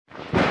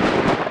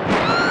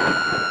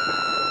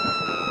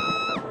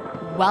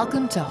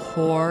Welcome to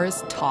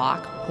Whores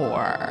Talk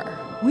Horror.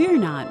 We're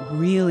not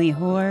really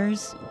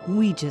whores.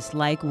 We just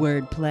like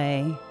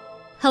wordplay.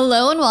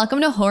 Hello and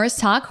welcome to Whores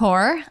Talk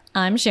Horror.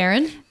 I'm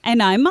Sharon.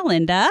 And I'm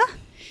Melinda.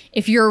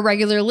 If you're a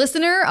regular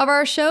listener of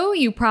our show,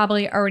 you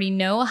probably already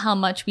know how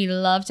much we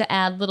love to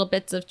add little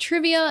bits of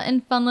trivia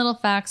and fun little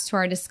facts to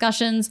our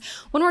discussions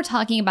when we're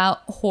talking about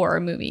horror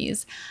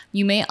movies.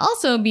 You may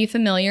also be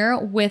familiar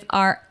with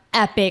our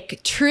epic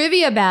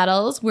trivia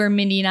battles where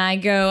Mindy and I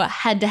go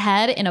head to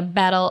head in a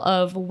battle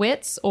of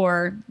wits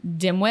or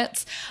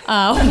dimwits.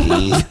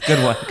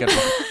 Good one.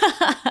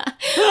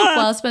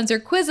 While Spencer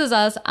quizzes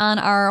us on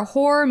our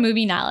horror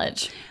movie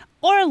knowledge.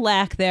 Or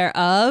lack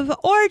thereof,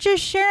 or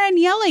just Sharon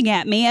yelling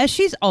at me as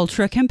she's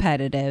ultra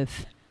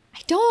competitive. I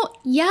don't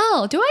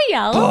yell. Do I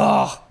yell?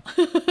 Oh.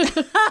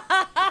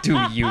 Do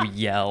you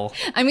yell?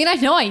 I mean, I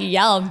know I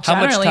yell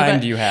generally. How much time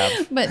do you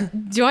have?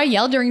 But do I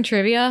yell during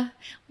trivia?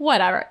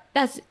 Whatever.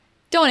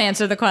 Don't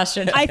answer the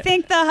question. I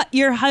think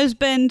your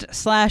husband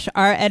 /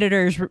 our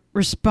editor's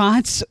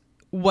response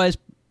was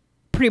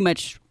pretty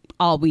much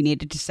all we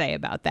needed to say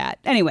about that.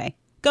 Anyway,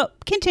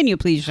 continue,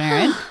 please,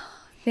 Sharon.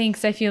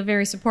 Thanks. I feel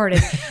very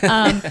supported.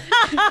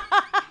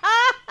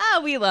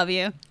 We love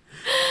you.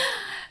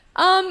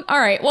 All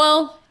right.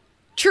 Well,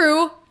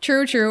 true.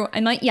 I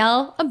might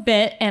yell a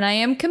bit, and I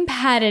am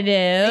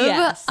competitive.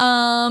 Yes.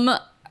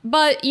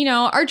 But,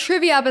 our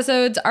trivia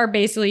episodes are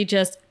basically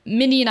just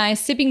Mindy and I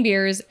sipping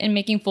beers and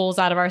making fools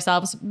out of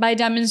ourselves by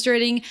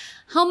demonstrating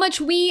how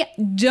much we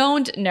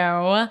don't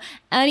know.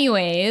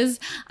 Anyways,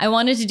 I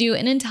wanted to do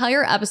an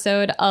entire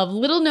episode of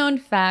little known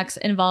facts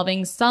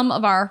involving some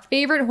of our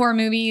favorite horror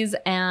movies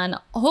and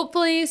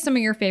hopefully some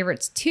of your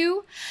favorites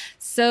too.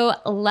 So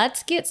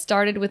let's get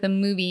started with a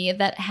movie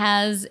that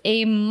has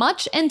a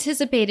much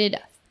anticipated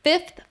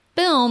 5th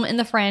film in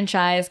the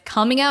franchise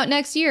coming out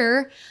next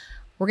year.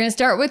 We're going to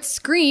start with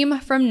Scream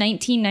from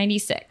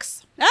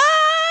 1996. Ah!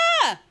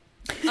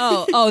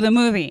 Oh, the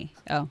movie.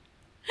 Oh.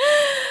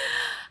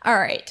 All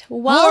right.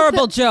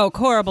 Horrible joke.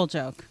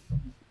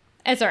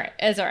 It's all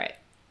right.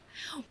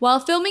 While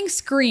filming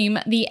Scream,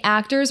 the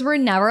actors were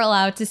never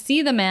allowed to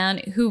see the man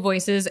who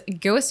voices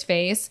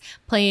Ghostface,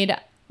 played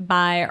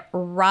by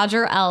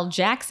Roger L.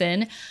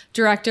 Jackson.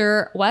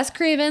 Director Wes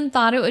Craven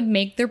thought it would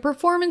make their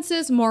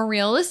performances more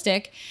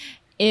realistic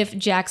if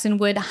Jackson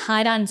would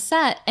hide on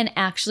set and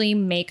actually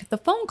make the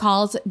phone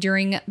calls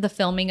during the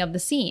filming of the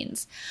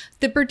scenes.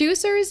 The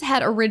producers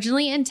had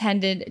originally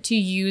intended to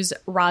use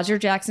Roger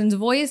Jackson's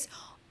voice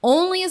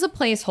only as a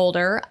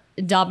placeholder,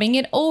 dubbing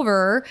it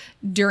over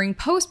during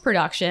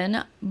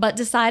post-production, but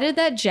decided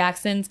that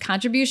Jackson's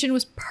contribution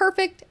was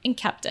perfect and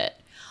kept it.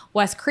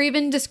 Wes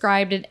Craven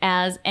described it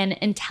as an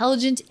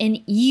intelligent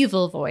and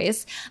evil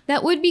voice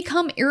that would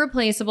become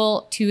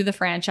irreplaceable to the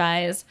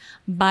franchise.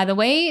 By the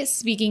way,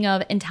 speaking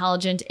of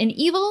intelligent and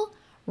evil,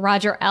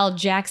 Roger L.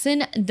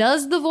 Jackson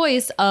does the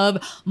voice of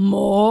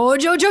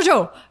Mojo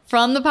Jojo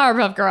from the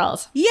Powerpuff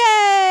Girls.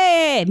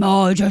 Yay!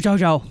 Mojo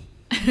Jojo.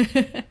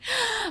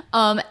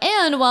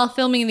 And while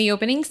filming the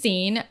opening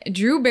scene,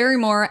 Drew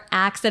Barrymore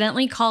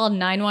accidentally called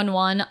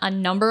 911 a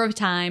number of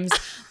times.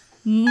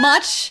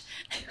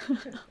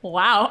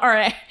 Wow. All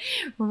right.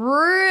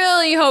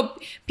 Really hope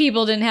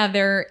people didn't have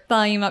their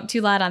volume up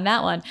too loud on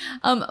that one.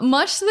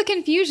 Much to the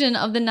confusion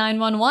of the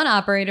 911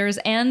 operators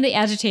and the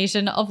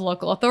agitation of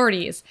local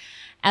authorities.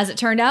 As it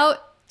turned out,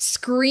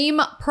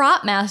 Scream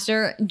prop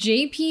master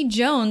J.P.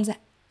 Jones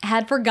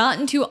had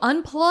forgotten to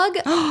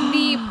unplug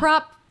the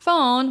prop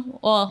phone,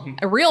 well,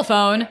 a real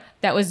phone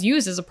that was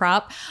used as a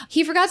prop.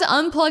 He forgot to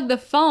unplug the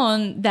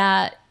phone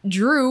that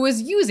Drew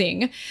was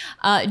using.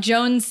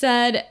 Jones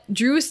said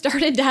Drew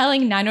started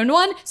dialing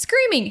 911,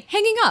 screaming,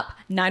 hanging up.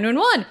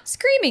 911,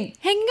 screaming,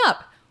 hanging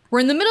up.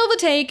 We're in the middle of the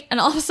take, and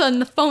all of a sudden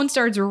the phone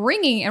starts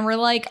ringing, and we're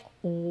like,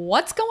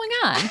 what's going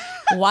on?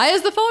 Why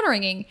is the phone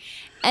ringing?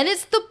 And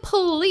it's the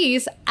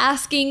police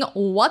asking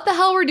what the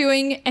hell we're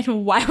doing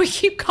and why we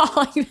keep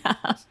calling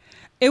them.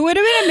 It would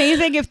have been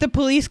amazing if the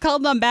police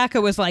called them back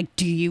and was like,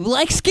 do you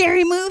like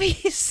scary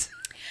movies?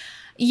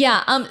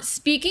 Yeah,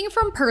 speaking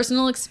from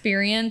personal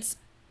experience,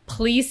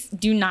 police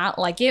do not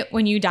like it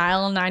when you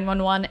dial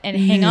 911 and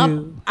hang up.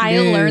 I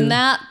learned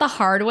that the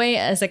hard way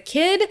as a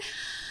kid.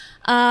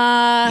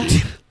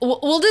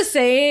 We'll just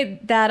say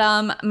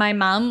that my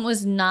mom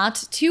was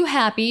not too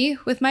happy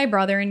with my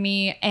brother and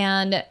me,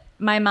 and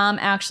my mom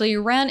actually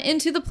ran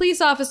into the police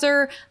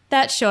officer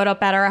that showed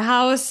up at our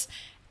house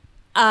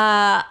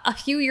a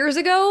few years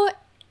ago,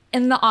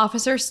 and the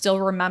officer still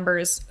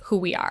remembers who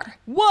we are.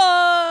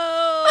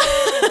 Whoa!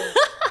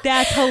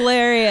 That's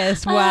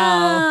hilarious.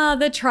 Wow.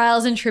 The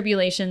trials and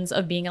tribulations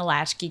of being a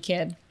latchkey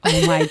kid.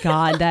 Oh my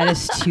God, that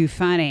is too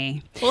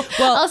funny. Well,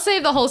 I'll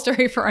save the whole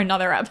story for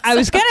another episode. I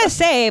was going to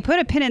say, put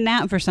a pin in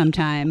that for some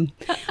time.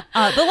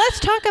 But let's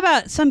talk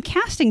about some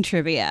casting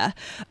trivia.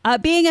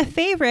 Being a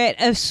favorite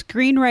of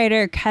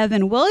screenwriter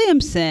Kevin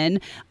Williamson,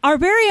 our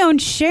very own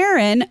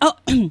Sharon,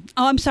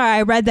 I'm sorry,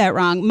 I read that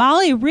wrong.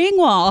 Molly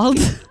Ringwald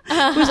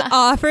was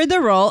offered the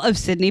role of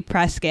Sidney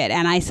Prescott.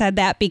 And I said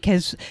that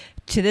because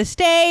to this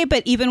day,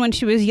 but even when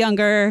she was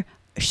younger,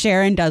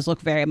 Sharon does look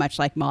very much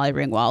like Molly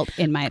Ringwald,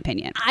 in my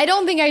opinion. I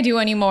don't think I do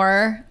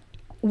anymore.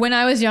 When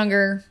I was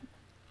younger,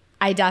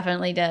 I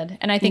definitely did.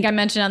 And I think I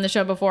mentioned on the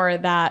show before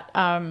that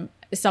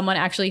someone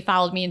actually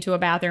followed me into a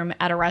bathroom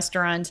at a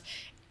restaurant,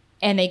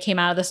 and they came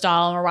out of the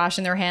stall and were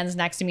washing their hands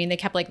next to me, and they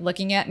kept like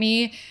looking at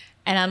me.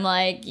 And I'm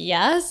like,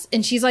 yes.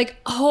 And she's like,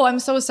 oh, I'm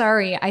so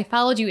sorry. I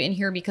followed you in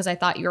here because I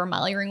thought you were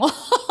Molly Ringwald.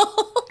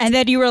 And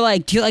then you were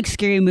like, do you like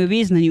scary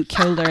movies? And then you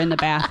killed her in the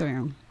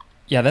bathroom.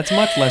 Yeah, that's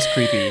much less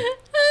creepy.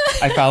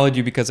 I followed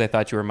you because I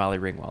thought you were Molly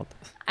Ringwald.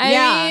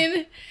 I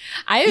mean,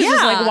 I was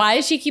just like, why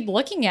does she keep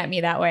looking at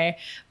me that way?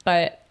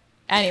 But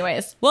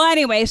anyways. Well,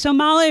 anyway, so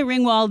Molly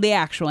Ringwald, the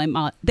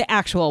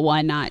actual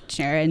one, not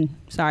Sharon.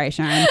 Sorry,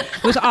 Sharon,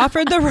 was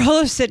offered the role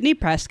of Sidney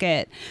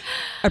Prescott,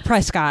 or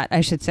Prescott, I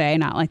should say,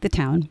 not like the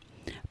town.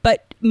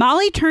 But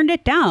Molly turned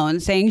it down,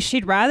 saying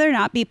she'd rather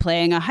not be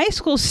playing a high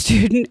school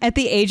student at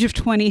the age of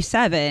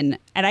 27.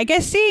 And I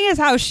guess seeing as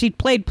how she'd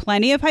played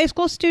plenty of high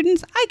school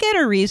students, I get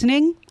her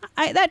reasoning.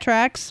 That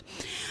tracks.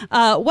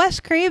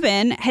 Wes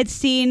Craven had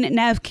seen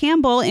Neve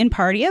Campbell in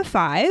Party of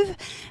Five,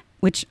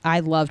 which I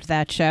loved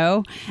that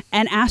show,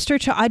 and asked her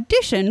to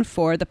audition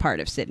for the part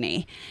of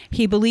Sydney.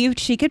 He believed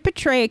she could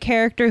portray a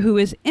character who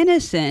was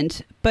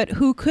innocent, but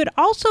who could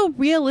also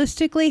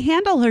realistically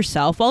handle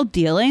herself while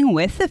dealing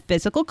with the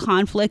physical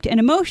conflict and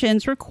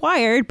emotions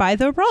required by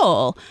the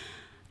role.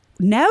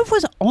 Neve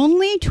was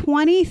only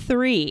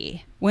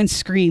 23 when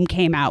Scream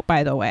came out,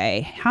 by the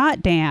way.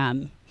 Hot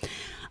damn.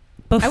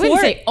 I wouldn't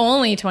say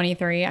only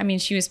 23. I mean,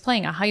 she was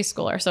playing a high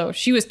schooler, so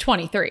she was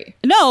 23.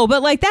 No,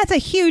 but like that's a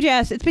huge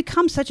ass. It's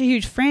become such a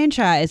huge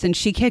franchise, and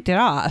she kicked it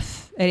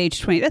off at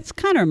age 20. That's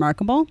kind of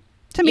remarkable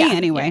to me,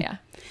 anyway. Yeah.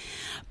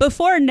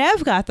 Before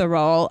Neve got the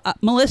role,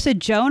 Melissa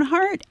Joan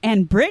Hart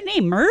and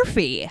Brittany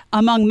Murphy,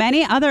 among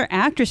many other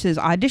actresses,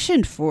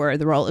 auditioned for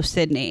the role of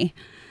Sydney.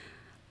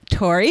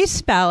 Tori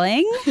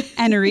Spelling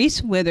and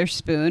Reese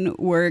Witherspoon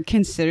were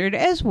considered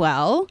as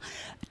well.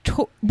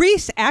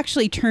 Reese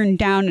actually turned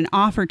down an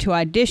offer to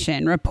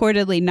audition,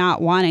 reportedly not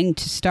wanting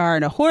to star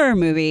in a horror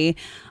movie.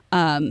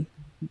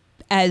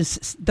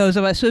 As those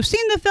of us who have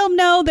seen the film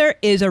know, there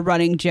is a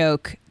running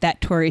joke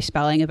that Tori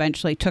Spelling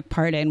eventually took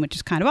part in, which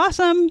is kind of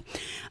awesome.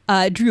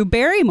 Drew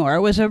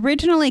Barrymore was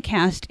originally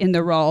cast in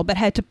the role, but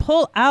had to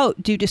pull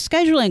out due to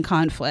scheduling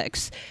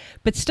conflicts,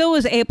 but still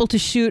was able to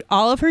shoot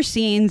all of her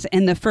scenes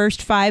in the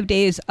first 5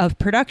 days of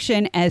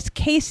production as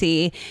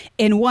Casey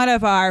in one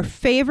of our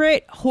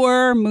favorite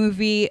horror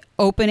movie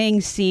opening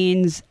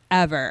scenes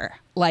ever.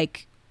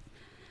 Like,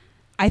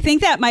 I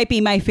think that might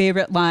be my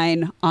favorite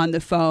line on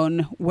the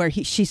phone where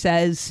she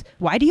says,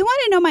 "Why do you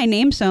want to know my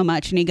name so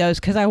much?" And he goes,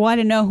 "Because I want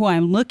to know who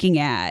I'm looking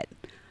at."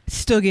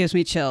 Still gives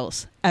me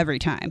chills every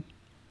time.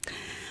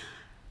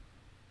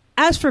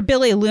 As for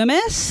Billy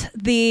Loomis,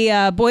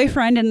 the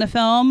boyfriend in the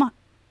film,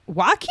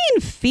 Joaquin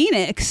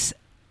Phoenix,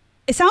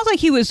 it sounds like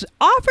he was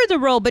offered the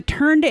role but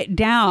turned it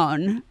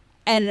down.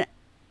 And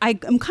I'm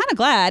kind of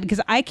glad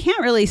because I can't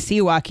really see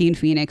Joaquin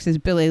Phoenix as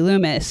Billy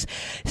Loomis.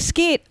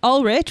 Skeet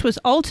Ulrich was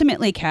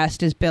ultimately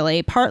cast as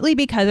Billy, partly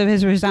because of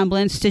his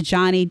resemblance to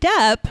Johnny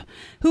Depp,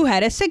 who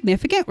had a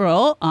significant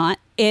role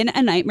in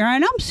A Nightmare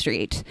on Elm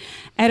Street.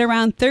 At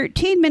around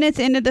 13 minutes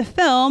into the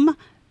film,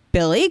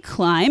 Billy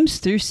climbs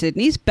through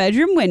Sydney's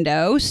bedroom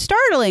window,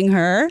 startling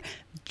her,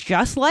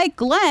 just like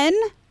Glenn,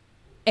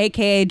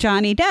 a.k.a.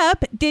 Johnny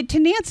Depp, did to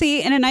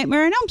Nancy in A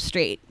Nightmare on Elm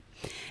Street.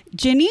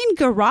 Janine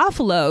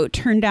Garofalo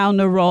turned down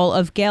the role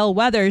of Gail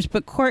Weathers,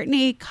 but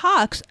Courtney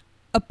Cox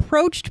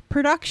approached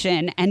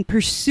production and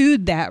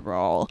pursued that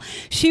role.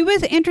 She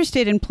was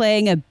interested in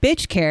playing a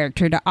bitch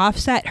character to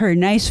offset her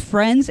nice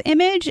friends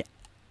image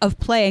of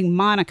playing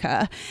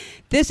Monica.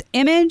 This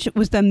image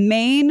was the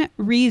main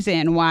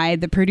reason why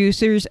the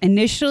producers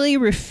initially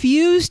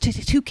refused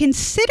to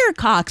consider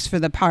Cox for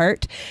the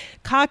part.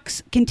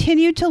 Cox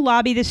continued to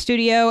lobby the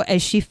studio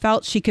as she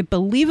felt she could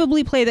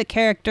believably play the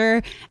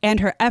character, and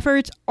her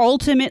efforts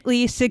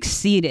ultimately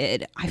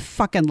succeeded. I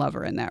fucking love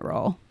her in that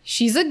role.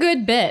 She's a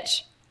good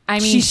bitch. I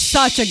mean, she's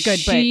such a good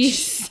bitch.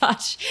 She's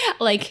such,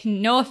 like,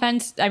 no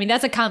offense. I mean,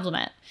 that's a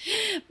compliment.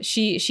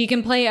 She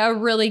can play a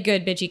really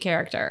good bitchy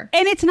character.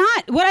 And it's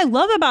not, what I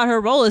love about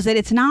her role is that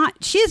it's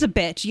not, she is a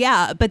bitch,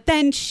 yeah, but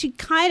then she's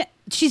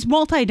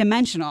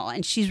multidimensional,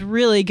 and she's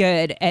really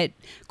good at,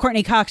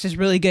 Courtney Cox is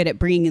really good at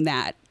bringing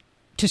that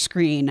to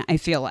screen, I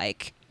feel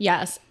like.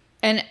 Yes.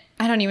 And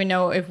I don't even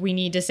know if we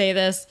need to say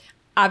this.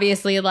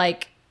 Obviously,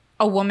 like,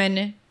 a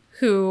woman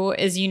who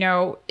is,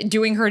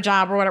 doing her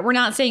job or whatever. We're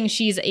not saying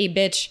she's a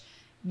bitch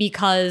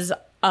because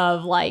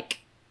of, like,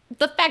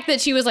 the fact that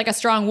she was, like, a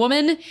strong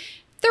woman.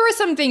 There were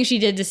some things she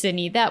did to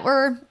Sydney that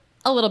were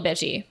a little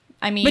bitchy.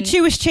 I mean, but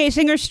she was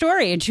chasing her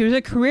story, and she was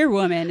a career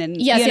woman, and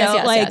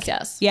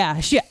yes.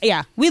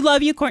 Yeah, we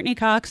love you, Courtney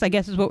Cox, I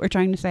guess is what we're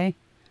trying to say.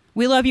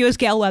 We love you as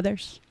Gail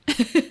Weathers.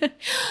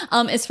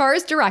 As far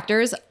as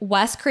directors,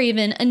 Wes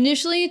Craven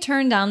initially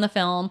turned down the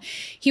film.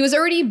 He was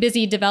already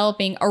busy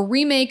developing a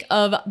remake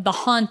of The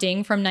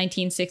Haunting from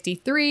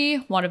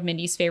 1963, one of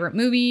Mindy's favorite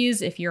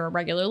movies. If you're a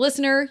regular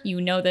listener,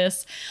 you know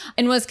this,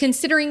 and was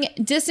considering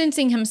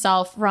distancing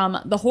himself from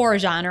the horror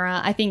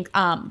genre, I think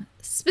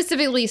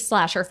specifically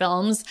slasher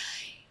films.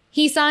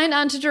 He signed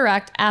on to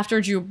direct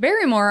after Drew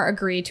Barrymore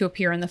agreed to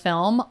appear in the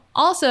film.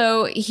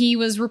 Also, he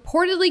was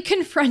reportedly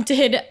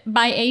confronted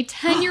by a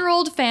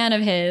 10-year-old fan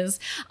of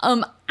his.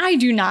 I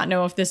do not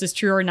know if this is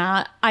true or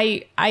not.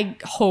 I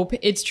hope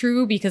it's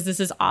true because this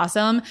is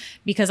awesome.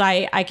 Because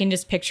I can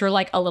just picture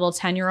like a little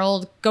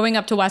 10-year-old going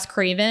up to Wes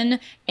Craven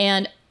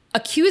and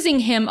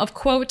accusing him of,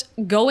 quote,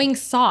 going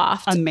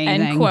soft,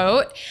 Amazing. end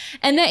quote,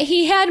 and that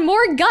he had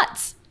more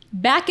guts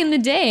back in the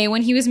day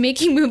when he was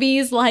making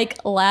movies like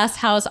Last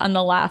House on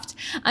the Left.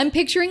 I'm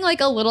picturing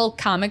like a little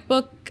comic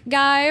book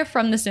guy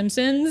from The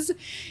Simpsons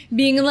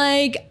being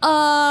like,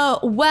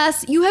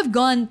 Wes, you have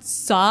gone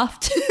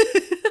soft.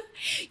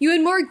 You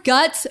had more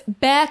guts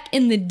back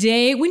in the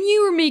day when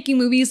you were making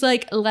movies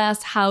like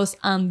Last House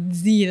on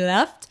the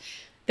Left.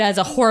 That's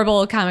a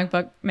horrible comic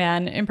book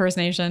man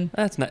impersonation.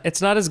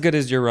 It's not as good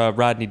as your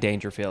Rodney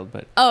Dangerfield,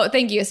 but Oh,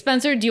 thank you.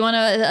 Spencer, do you want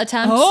to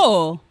attempt?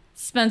 Oh.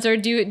 Spencer,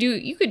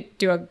 you could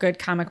do a good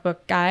comic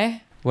book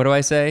guy. what do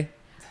I say?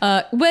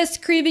 Wes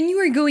Craven, you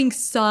were going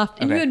soft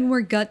and you Okay. had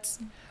more guts.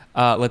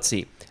 Let's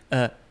see.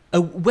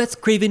 Wes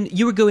Craven,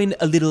 you were going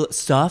a little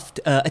soft.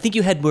 I think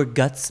you had more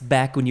guts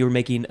back when you were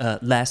making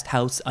Last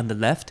House on the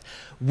Left.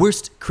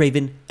 Worst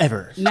Craven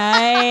ever.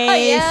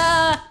 Nice.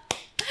 Yeah.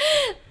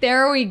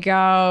 There we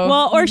go.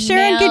 Well, or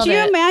Sharon, Nailed could you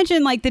it.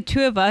 imagine like the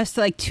two of us,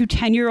 like two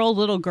 10-year-old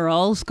little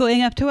girls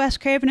going up to Wes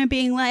Craven and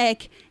being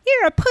like,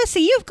 you're a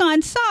pussy, you've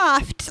gone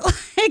soft.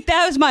 Like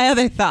that was my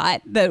other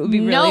thought. That would be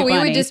really No, we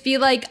funny. would just be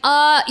like,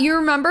 you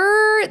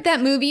remember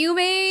that movie you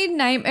made,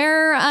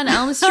 Nightmare on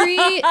Elm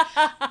Street?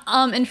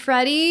 And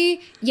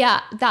Freddy?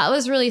 Yeah, that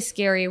was really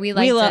scary. We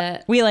liked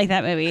it. We like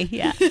that movie.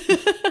 Yeah.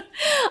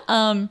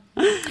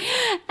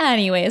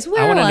 Anyways, I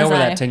where want to was know where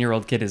I? that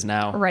 10-year-old kid is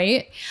now.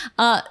 Right?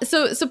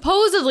 So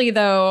supposedly,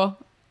 though,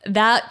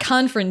 that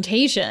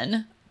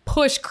confrontation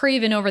pushed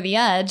Craven over the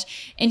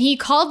edge, and he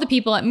called the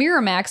people at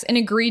Miramax and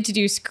agreed to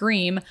do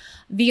Scream.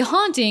 The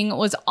Haunting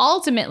was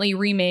ultimately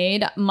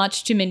remade,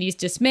 much to Mindy's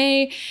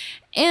dismay,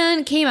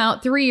 and came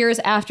out 3 years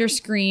after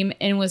Scream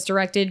and was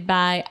directed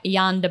by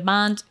Jan de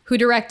Bont, who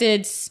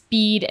directed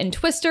Speed and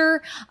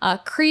Twister.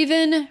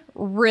 Craven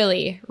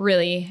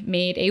really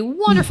made a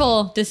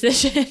wonderful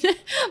decision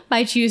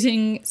by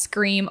choosing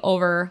Scream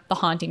over the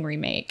Haunting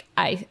remake.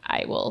 I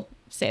will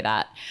say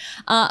that.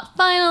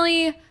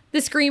 Finally, the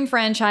Scream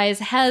franchise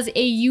has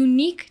a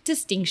unique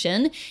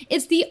distinction.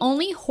 It's the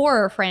only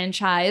horror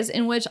franchise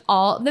in which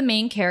all the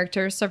main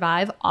characters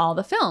survive all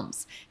the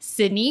films.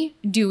 Sidney,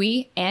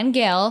 Dewey, and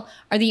Gale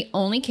are the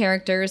only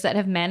characters that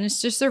have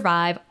managed to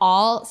survive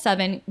all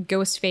 7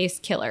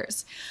 Ghostface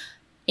killers.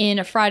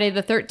 In Friday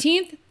the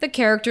 13th, the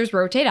characters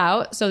rotate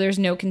out, so there's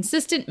no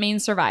consistent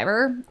main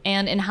survivor.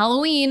 And in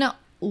Halloween,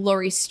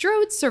 Laurie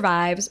Strode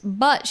survives,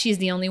 but she's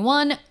the only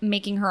one,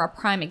 making her a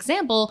prime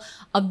example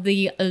of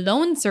the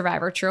lone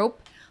survivor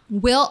trope.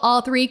 Will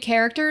all 3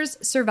 characters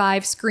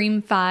survive Scream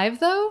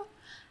 5, though?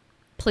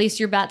 Place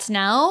your bets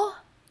now,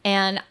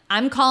 and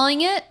I'm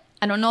calling it.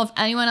 I don't know if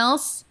anyone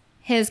else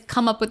has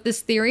come up with this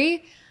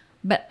theory,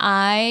 but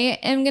I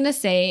am going to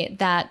say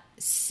that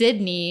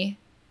Sidney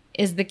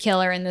is the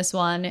killer in this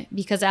one,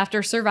 because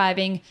after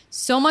surviving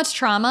so much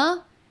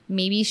trauma,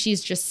 maybe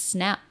she's just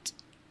snapped.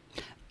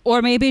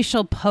 Or maybe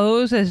she'll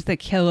pose as the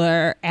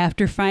killer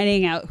after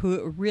finding out who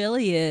it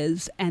really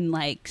is and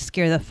like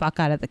scare the fuck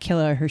out of the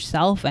killer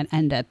herself and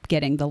end up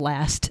getting the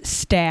last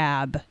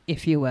stab,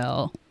 if you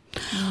will.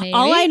 Maybe.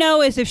 All I know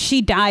is if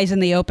she dies in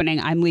the opening,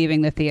 I'm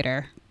leaving the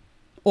theater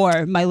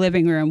or my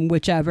living room,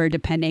 whichever,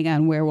 depending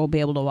on where we'll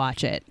be able to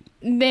watch it.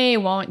 They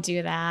won't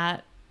do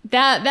that.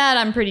 That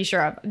I'm pretty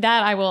sure of.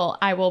 That I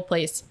will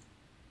place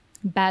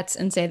bets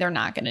and say they're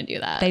not going to do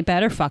that. They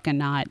better fucking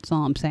not. That's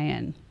all I'm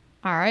saying.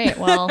 All right.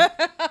 Well,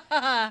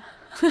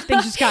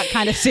 Things just got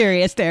kind of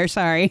serious there.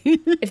 Sorry.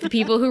 if the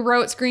people who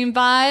wrote Scream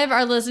 5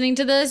 are listening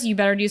to this, you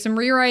better do some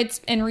rewrites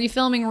and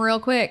refilming real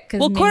quick.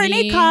 Well,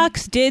 Courtney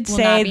Cox did will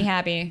say not be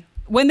happy.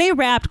 when they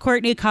wrapped,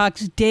 Courtney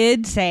Cox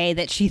did say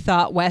that she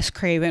thought Wes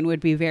Craven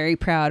would be very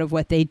proud of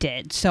what they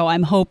did. So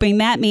I'm hoping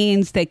that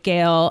means that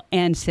Gale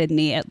and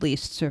Sidney at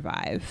least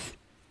survive.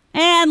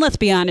 And let's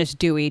be honest,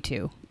 Dewey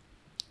too.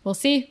 We'll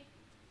see.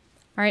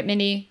 All right,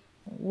 Mindy,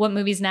 what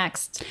movie's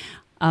next?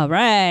 All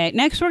right.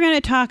 Next, we're going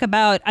to talk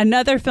about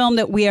another film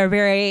that we are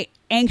very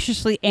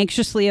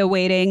anxiously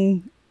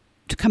awaiting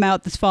to come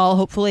out this fall,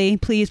 hopefully.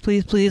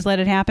 Please let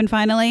it happen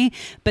finally.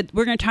 But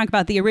we're going to talk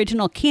about the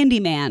original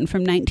Candyman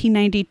from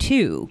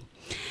 1992.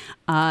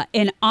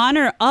 In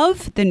honor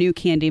of the new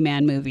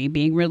Candyman movie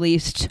being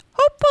released,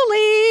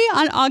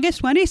 hopefully, on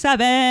August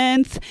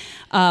 27th,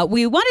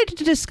 we wanted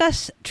to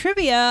discuss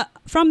trivia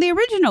from the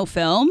original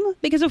film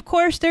because, of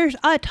course, there's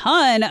a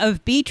ton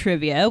of B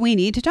trivia we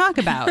need to talk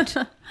about.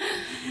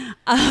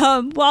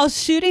 While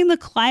shooting the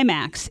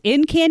climax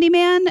in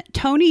Candyman,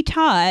 Tony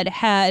Todd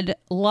had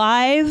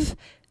live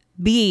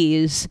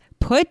bees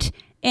put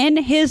in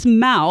his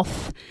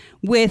mouth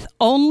with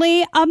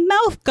only a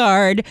mouth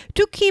guard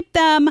to keep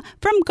them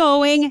from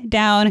going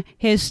down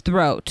his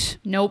throat.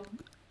 Nope.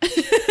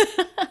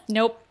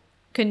 Nope.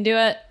 Couldn't do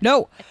it.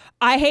 No,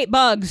 I hate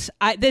bugs.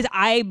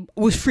 I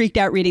was freaked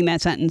out reading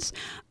that sentence.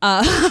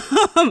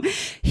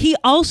 He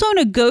also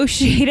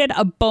negotiated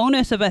a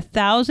bonus of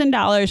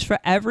 $1,000 for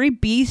every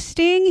bee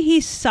sting he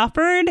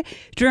suffered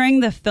during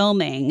the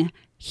filming.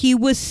 He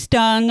was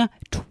stung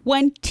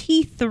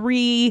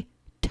 23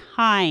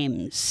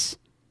 times.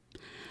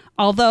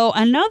 Although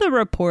another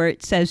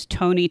report says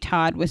Tony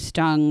Todd was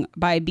stung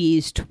by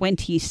bees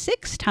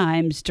 26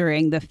 times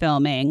during the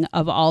filming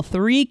of all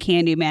 3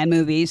 Candyman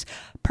movies.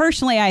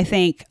 Personally, I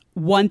think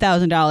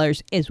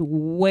 $1,000 is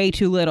way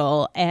too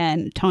little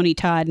and Tony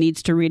Todd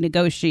needs to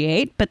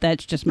renegotiate, but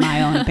that's just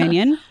my own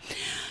opinion.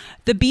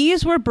 The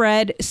bees were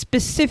bred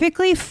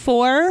specifically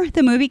for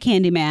the movie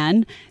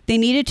Candyman. They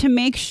needed to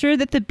make sure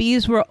that the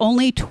bees were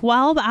only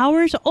 12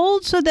 hours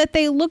old so that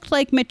they looked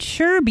like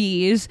mature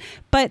bees,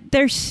 but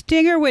their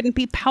stinger wouldn't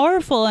be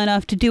powerful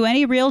enough to do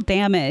any real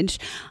damage.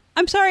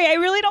 I'm sorry, I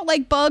really don't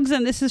like bugs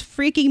and this is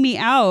freaking me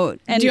out.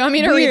 And do you want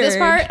me to read this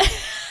part?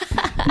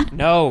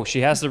 No,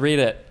 she has to read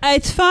it.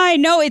 It's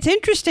fine. No, it's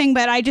interesting,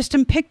 but I just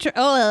am picture.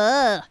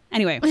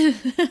 Anyway,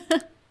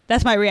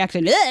 that's my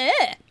reaction.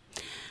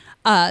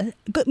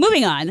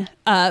 Moving on.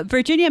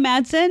 Virginia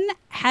Madsen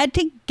had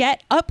to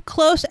get up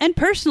close and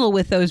personal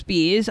with those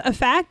bees, a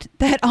fact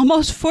that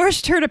almost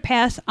forced her to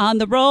pass on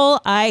the role.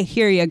 I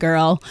hear you,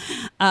 girl.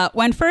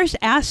 When first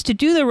asked to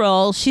do the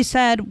role, she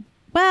said,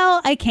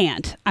 "Well, I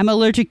can't. I'm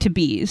allergic to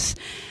bees."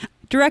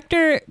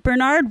 Director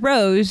Bernard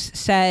Rose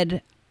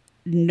said,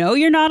 "No,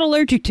 you're not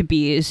allergic to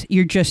bees.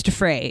 You're just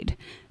afraid."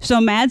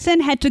 So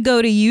Madsen had to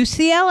go to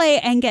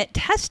UCLA and get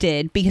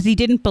tested because he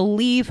didn't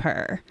believe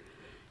her.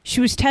 She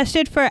was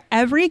tested for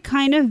every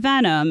kind of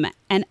venom,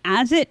 and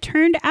as it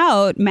turned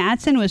out,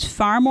 Madsen was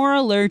far more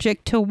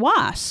allergic to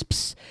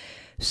wasps.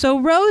 So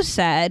Rose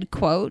said,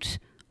 quote,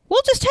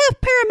 "We'll just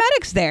have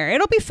paramedics there.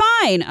 It'll be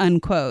fine,"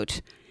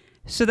 unquote.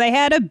 So they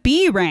had a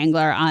bee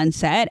wrangler on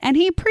set, and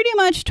he pretty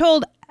much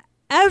told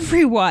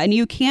everyone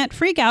you can't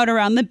freak out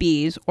around the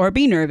bees or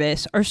be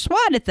nervous or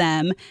swat at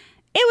them.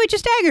 It would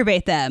just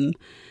aggravate them.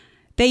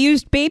 They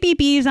used baby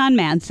bees on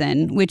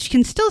Madsen, which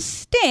can still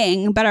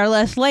sting but are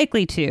less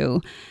likely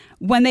to.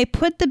 When they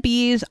put the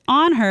bees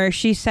on her,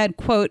 she said,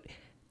 quote,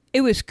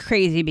 "It was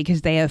crazy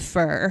because they have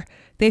fur.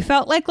 They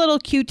felt like little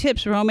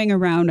Q-tips roaming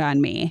around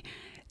on me.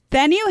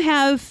 Then you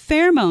have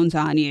pheromones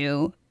on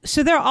you.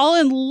 So they're all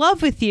in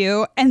love with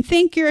you and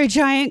think you're a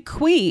giant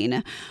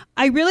queen.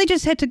 I really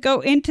just had to go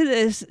into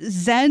this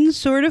Zen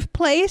sort of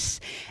place,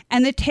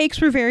 and the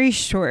takes were very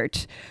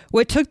short.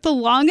 What took the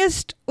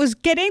longest was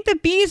getting the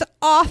bees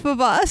off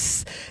of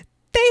us.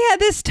 They had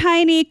this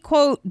tiny,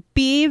 quote,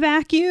 bee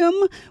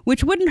vacuum,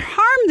 which wouldn't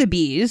harm the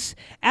bees.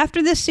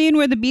 After this scene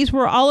where the bees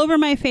were all over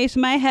my face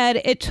and my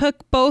head, it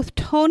took both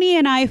Tony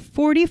and I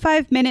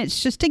 45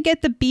 minutes just to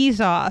get the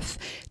bees off.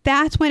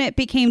 That's when it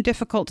became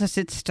difficult to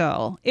sit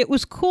still. It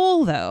was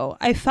cool, though.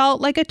 I felt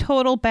like a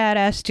total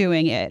badass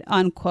doing it,"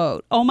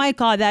 unquote. Oh my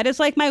God, that is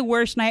like my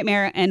worst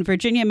nightmare. And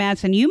Virginia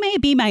Madsen, you may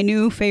be my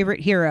new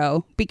favorite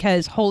hero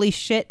because holy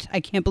shit,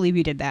 I can't believe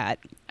you did that.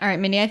 All right,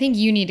 Mindy, I think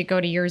you need to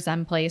go to your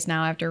Zen place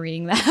now after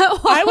reading that.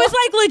 I was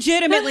like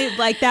legitimately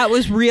like that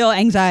was real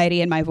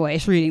anxiety in my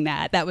voice reading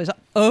that. That was,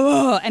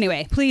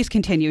 anyway, please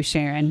continue,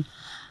 Sharon.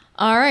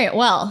 All right,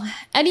 well,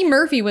 Eddie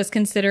Murphy was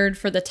considered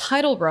for the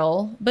title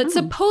role, but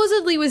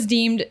supposedly was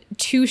deemed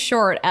too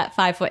short at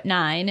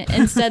 5'9".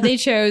 Instead, they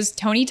chose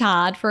Tony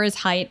Todd for his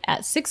height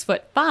at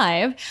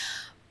 6'5".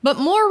 But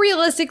more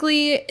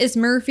realistically, as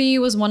Murphy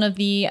was one of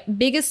the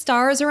biggest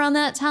stars around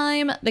that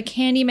time, the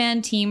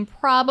Candyman team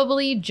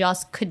probably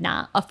just could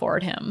not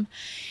afford him.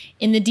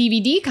 In the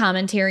DVD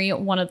commentary,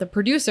 one of the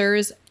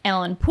producers,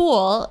 Alan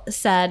Poole,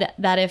 said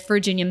that if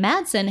Virginia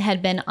Madsen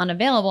had been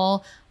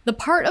unavailable, the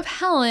part of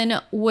Helen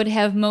would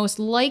have most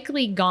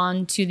likely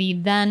gone to the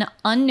then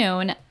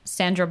unknown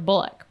Sandra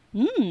Bullock.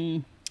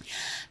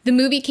 The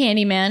movie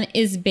Candyman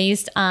is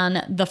based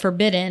on The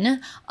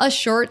Forbidden, a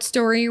short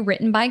story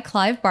written by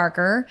Clive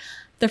Barker.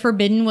 The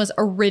Forbidden was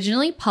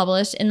originally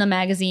published in the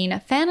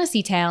magazine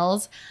Fantasy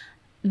Tales,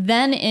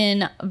 then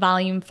in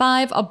Volume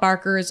 5 of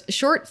Barker's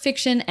short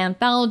fiction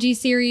anthology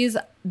series,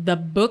 The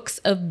Books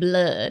of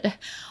Blood.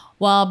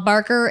 While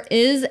Barker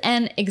is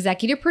an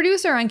executive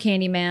producer on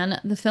Candyman,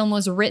 the film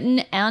was written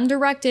and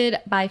directed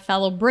by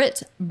fellow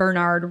Brit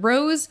Bernard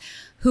Rose,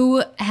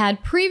 who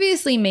had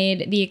previously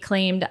made the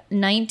acclaimed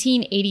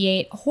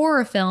 1988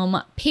 horror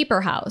film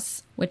Paper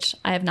House, which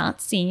I have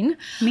not seen.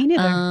 Me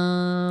neither.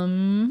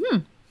 I'm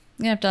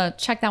gonna have to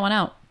check that one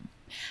out.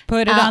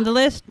 Put it on the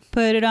list.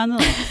 Put it on the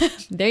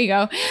list. There you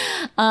go.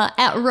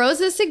 At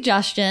Rose's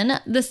suggestion,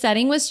 the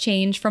setting was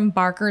changed from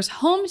Barker's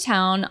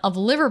hometown of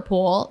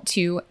Liverpool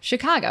to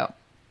Chicago.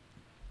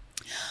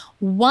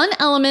 One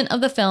element of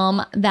the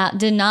film that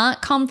did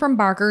not come from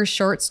Barker's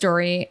short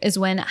story is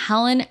when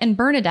Helen and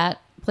Bernadette,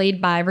 played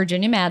by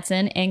Virginia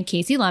Madsen and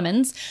Casey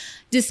Lemons,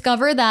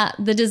 discover that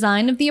the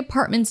design of the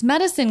apartment's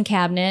medicine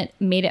cabinet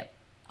made it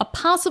a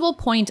possible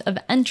point of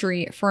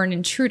entry for an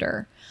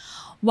intruder.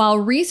 While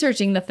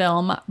researching the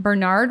film,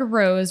 Bernard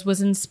Rose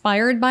was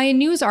inspired by a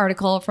news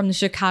article from the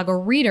Chicago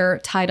Reader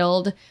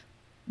titled,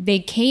 "They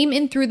Came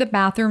In Through the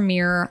Bathroom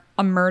Mirror,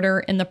 A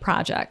Murder in the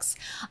Projects,"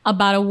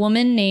 about a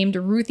woman named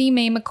Ruthie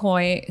Mae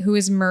McCoy who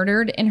was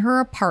murdered in her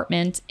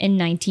apartment in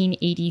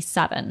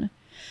 1987.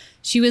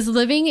 She was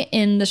living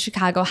in the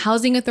Chicago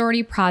Housing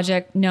Authority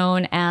project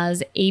known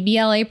as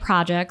ABLA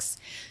Projects.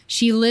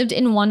 She lived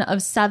in one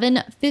of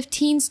 7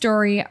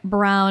 15-story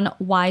brown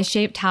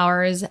Y-shaped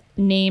towers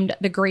named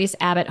the Grace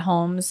Abbott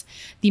Homes,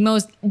 the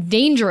most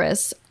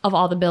dangerous of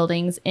all the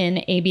buildings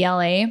in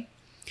ABLA.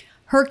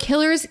 Her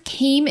killers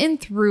came in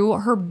through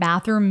her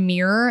bathroom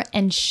mirror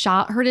and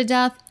shot her to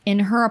death in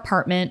her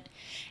apartment.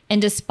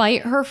 And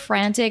despite her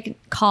frantic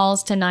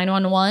calls to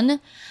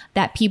 911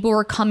 that people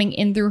were coming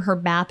in through her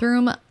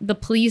bathroom, the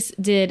police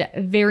did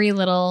very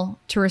little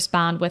to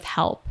respond with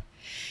help.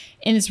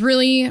 And it's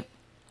really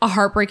a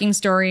heartbreaking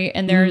story.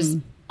 And there's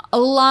a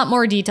lot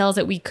more details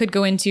that we could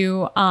go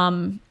into,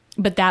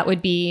 but that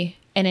would be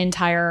an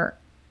entire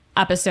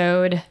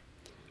episode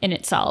in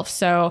itself.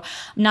 So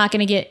I'm not going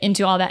to get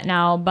into all that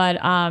now, but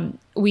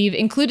we've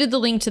included the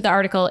link to the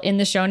article in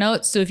the show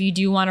notes. So if you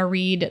do want to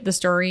read the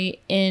story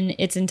in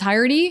its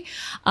entirety,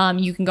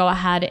 you can go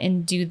ahead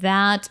and do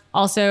that.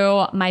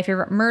 Also, My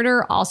Favorite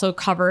Murder also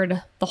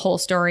covered the whole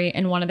story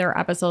in one of their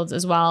episodes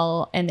as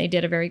well, and they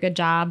did a very good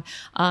job.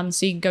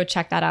 So you can go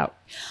check that out.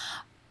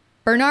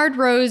 Bernard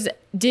Rose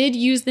did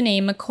use the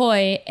name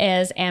McCoy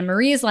as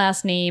Anne-Marie's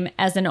last name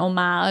as an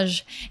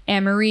homage.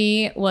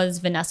 Anne-Marie was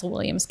Vanessa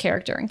Williams'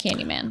 character in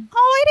Candyman.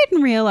 Oh, I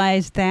didn't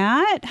realize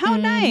that. How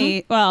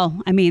nice.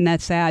 Well, I mean,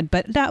 that's sad,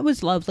 but that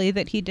was lovely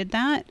that he did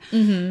that.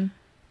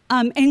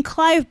 In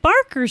Clive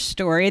Barker's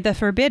story, The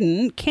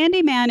Forbidden,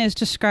 Candyman is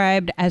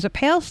described as a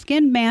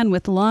pale-skinned man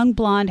with long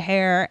blonde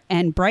hair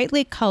and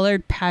brightly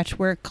colored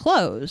patchwork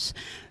clothes.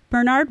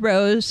 Bernard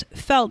Rose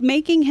felt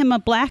making him a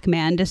black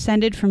man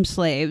descended from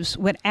slaves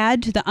would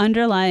add to the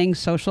underlying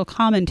social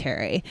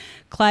commentary.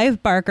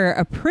 Clive Barker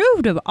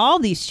approved of all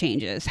these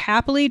changes,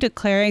 happily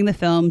declaring the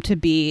film to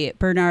be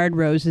Bernard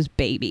Rose's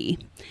baby.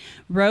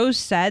 Rose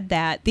said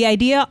that the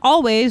idea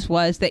always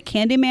was that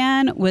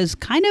Candyman was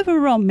kind of a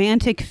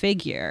romantic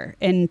figure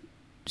in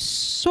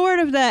sort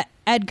of the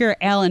Edgar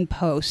Allan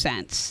Poe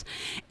sense.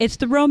 It's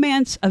the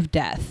romance of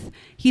death.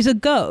 He's a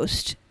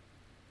ghost.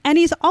 And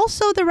he's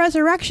also the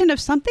resurrection of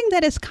something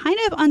that is kind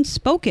of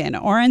unspoken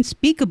or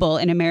unspeakable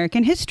in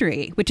American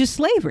history, which is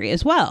slavery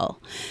as well.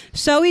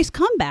 So he's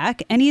come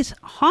back and he's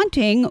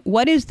haunting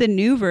what is the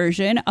new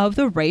version of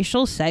the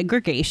racial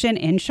segregation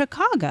in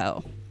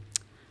Chicago.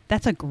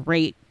 That's a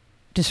great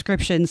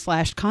description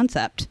 /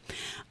 concept.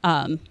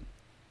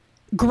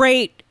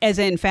 Great as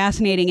in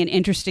fascinating and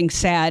interesting,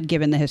 sad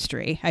given the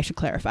history, I should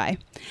clarify.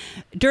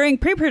 During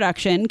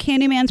pre-production,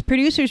 Candyman's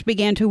producers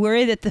began to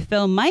worry that the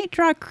film might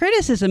draw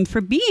criticism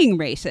for being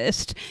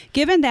racist,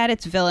 given that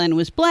its villain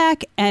was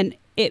black and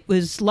it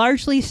was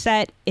largely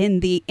set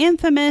in the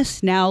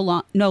infamous,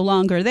 now no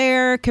longer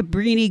there,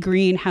 Cabrini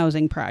Green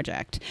housing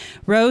project.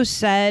 Rose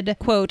said,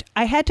 quote,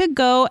 "I had to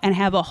go and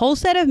have a whole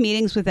set of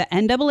meetings with the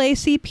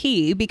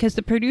NAACP because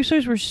the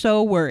producers were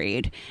so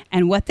worried.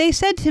 And what they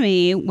said to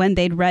me when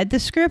they'd read the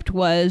script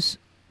was,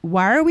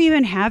 why are we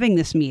even having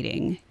this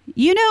meeting?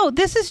 You know,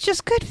 this is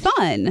just good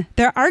fun."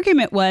 Their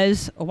argument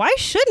was, why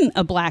shouldn't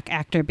a black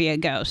actor be a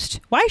ghost?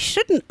 Why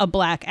shouldn't a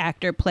black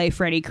actor play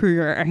Freddy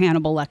Krueger or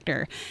Hannibal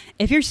Lecter?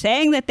 If you're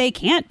saying that they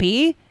can't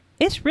be,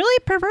 it's really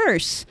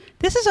perverse.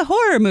 This is a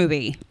horror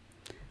movie.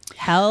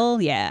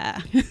 Hell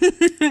yeah.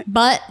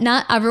 But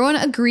not everyone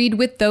agreed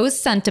with those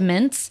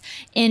sentiments.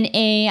 In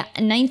a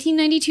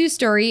 1992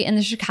 story in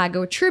the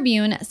Chicago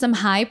Tribune, some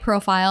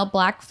high-profile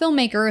black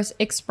filmmakers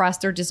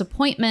expressed their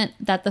disappointment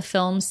that the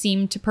film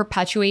seemed to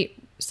perpetuate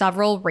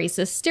several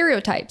racist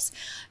stereotypes.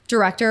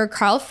 Director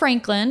Carl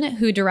Franklin,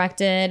 who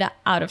directed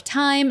Out of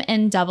Time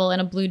and Devil in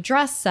a Blue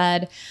Dress,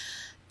 said,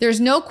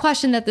 "There's no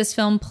question that this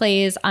film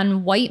plays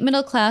on white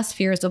middle-class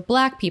fears of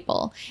black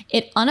people.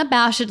 It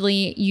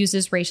unabashedly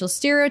uses racial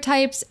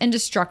stereotypes and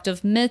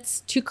destructive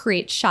myths to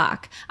create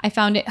shock. I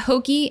found it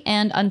hokey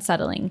and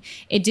unsettling.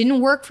 It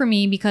didn't work for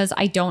me because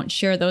I don't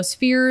share those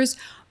fears,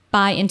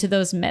 buy into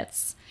those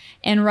myths."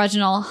 And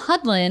Reginald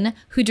Hudlin,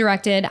 who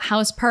directed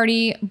House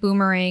Party,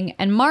 Boomerang,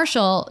 and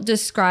Marshall,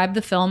 described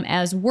the film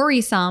as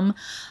worrisome,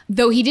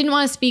 though he didn't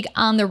want to speak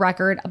on the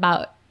record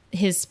about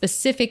his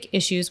specific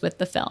issues with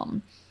the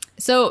film.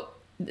 So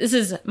this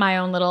is my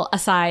own little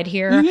aside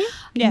here.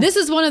 Yeah. This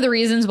is one of the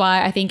reasons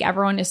why I think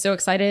everyone is so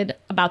excited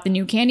about the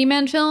new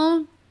Candyman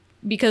film.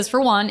 Because for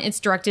one,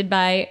 it's directed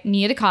by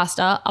Nia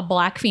DaCosta, a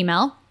black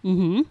female.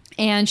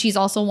 And she's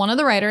also one of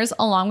the writers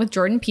along with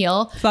Jordan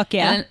Peele. Fuck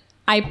yeah. And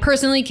I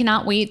personally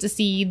cannot wait to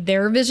see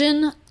their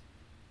vision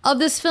of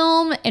this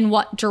film and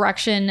what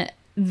direction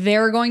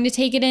they're going to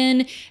take it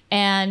in,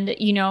 and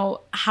you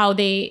know how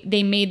they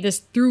made this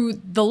through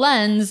the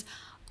lens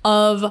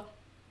of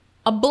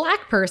a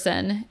black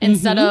person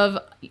instead of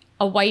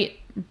a white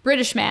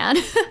British man.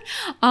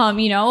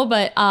 You know,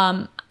 but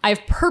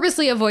I've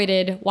purposely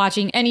avoided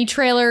watching any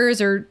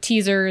trailers or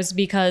teasers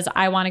because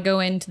I want to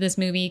go into this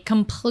movie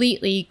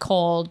completely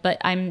cold. But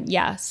I'm,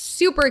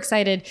 super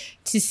excited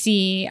to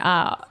see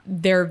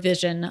their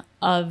vision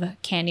of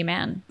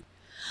Candyman.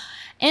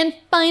 And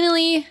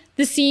finally,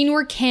 the scene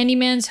where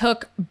Candyman's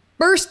hook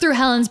burst through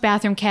Helen's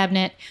bathroom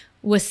cabinet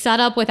was set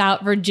up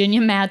without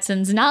Virginia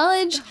Madsen's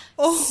knowledge.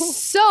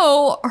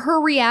 So her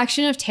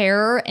reaction of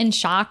terror and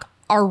shock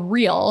are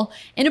real.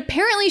 And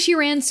apparently she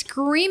ran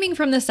screaming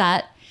from the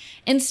set.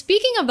 And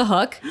speaking of the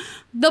hook,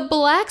 the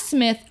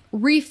blacksmith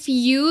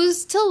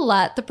refused to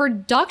let the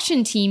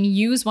production team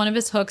use one of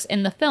his hooks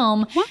in the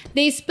film. What?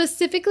 They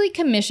specifically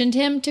commissioned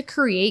him to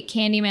create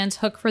Candyman's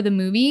hook for the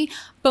movie,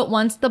 but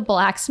once the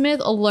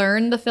blacksmith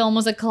learned the film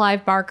was a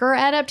Clive Barker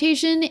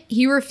adaptation,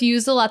 he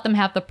refused to let them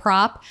have the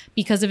prop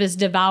because of his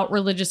devout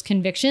religious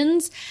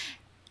convictions.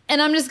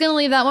 And I'm just going to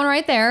leave that one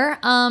right there.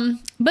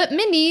 But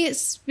Mindy,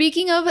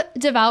 speaking of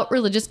devout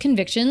religious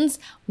convictions,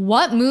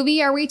 what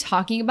movie are we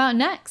talking about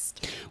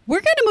next?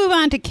 We're going to move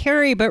on to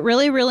Carrie, but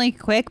really, really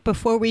quick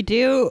before we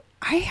do,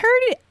 I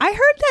heard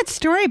that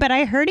story, but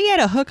I heard he had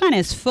a hook on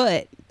his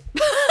foot.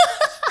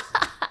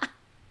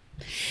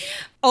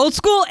 Old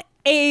school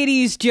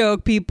 80s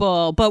joke,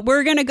 people. But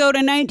we're going to go to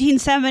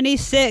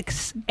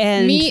 1976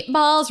 and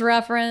Meatballs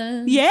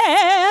reference.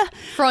 Yeah.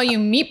 For all you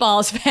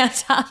Meatballs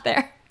fans out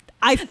there.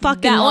 I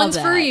fucking that love one's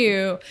that. for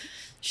you.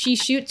 She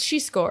shoots, she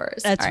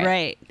scores. That's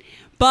right.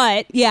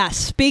 But yeah,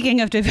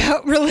 speaking of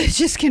devout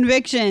religious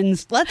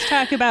convictions, let's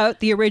talk about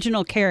the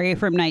original Carrie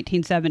from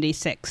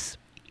 1976.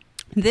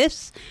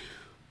 This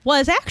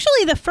was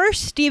actually the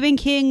first Stephen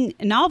King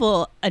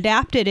novel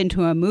adapted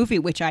into a movie,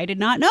 which I did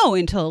not know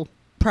until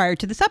prior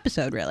to this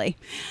episode, really.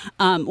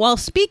 While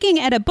speaking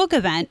at a book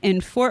event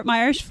in Fort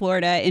Myers,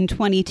 Florida in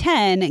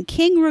 2010,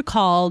 King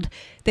recalled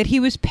that he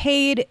was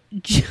paid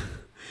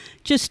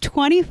just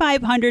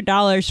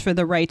 $2,500 for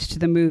the rights to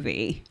the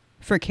movie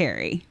for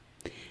Carrie,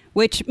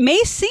 which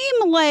may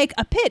seem like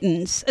a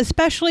pittance,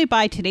 especially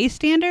by today's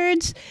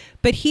standards,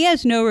 but he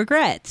has no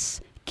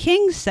regrets.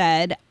 King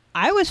said,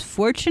 "I was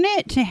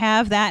fortunate to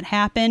have that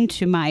happen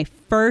to my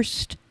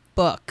first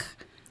book,"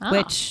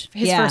 which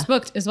his first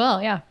book as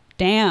well. Yeah.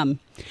 Damn.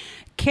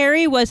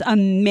 Carrie was a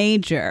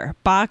major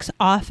box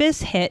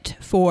office hit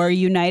for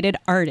United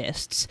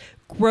Artists,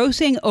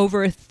 grossing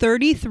over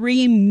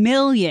 $33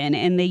 million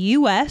in the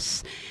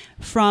U.S.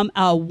 from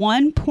a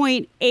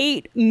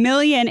 $1.8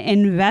 million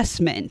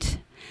investment.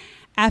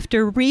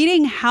 After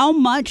reading how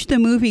much the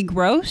movie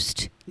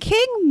grossed,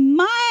 King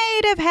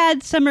might have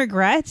had some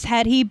regrets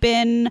had he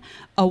been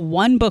a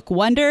one-book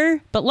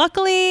wonder, but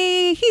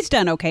luckily he's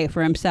done okay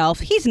for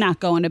himself. He's not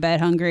going to bed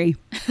hungry.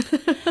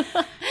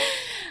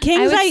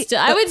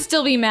 I would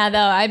still be mad though.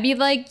 I'd be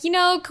like,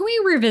 can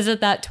we revisit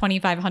that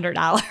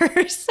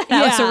 $2,500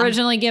 that was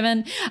originally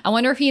given? I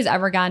wonder if he's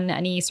ever gotten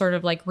any sort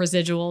of like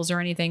residuals or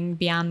anything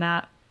beyond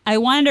that. I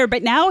wonder,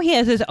 but now he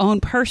has his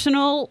own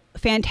personal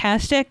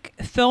fantastic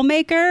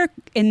filmmaker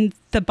in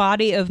the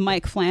body of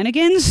Mike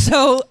Flanagan.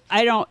 So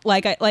I don't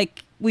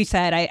like we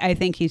said, I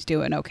think he's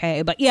doing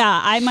okay. But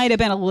yeah, I might have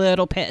been a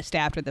little pissed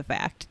after the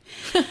fact.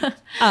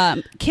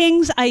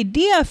 King's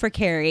idea for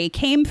Carrie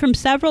came from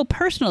several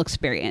personal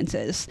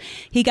experiences.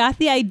 He got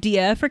the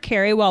idea for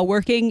Carrie while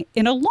working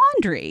in a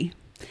laundry.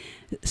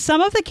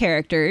 Some of the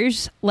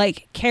characters,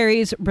 like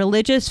Carrie's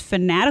religious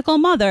fanatical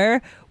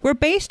mother, were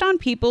based on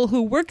people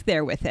who worked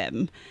there with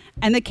him.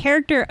 And the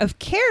character of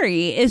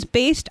Carrie is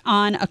based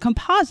on a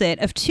composite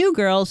of two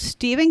girls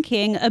Stephen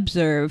King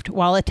observed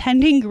while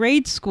attending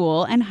grade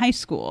school and high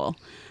school.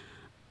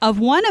 Of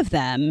one of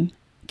them,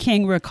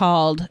 King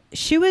recalled,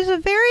 "She was a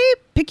very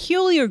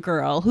peculiar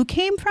girl who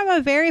came from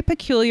a very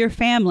peculiar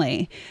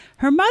family.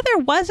 Her mother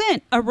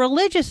wasn't a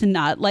religious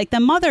nut like the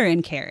mother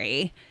in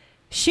Carrie.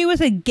 She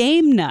was a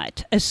game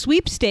nut, a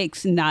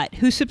sweepstakes nut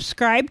who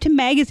subscribed to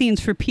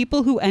magazines for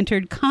people who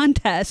entered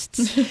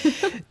contests.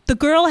 The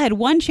girl had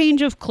one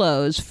change of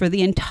clothes for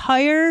the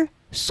entire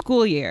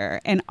school year,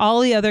 and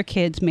all the other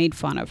kids made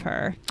fun of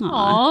her."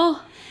 Aww,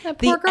 that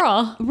poor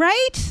girl.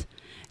 Right?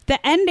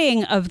 The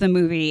ending of the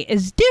movie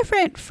is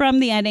different from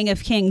the ending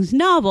of King's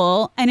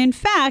novel, and in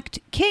fact,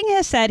 King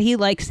has said he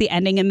likes the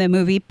ending in the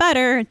movie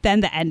better than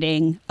the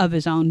ending of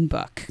his own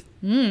book.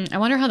 I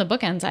wonder how the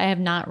book ends. I have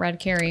not read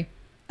Carrie.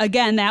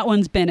 Again, that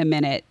one's been a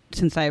minute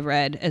since I've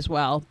read as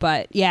well.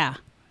 But yeah,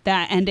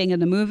 that ending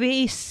of the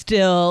movie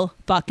still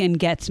fucking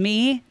gets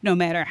me no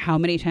matter how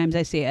many times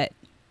I see it.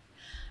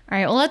 All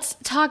right, well, let's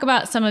talk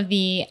about some of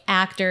the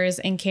actors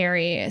in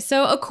Carrie.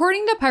 So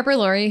according to Piper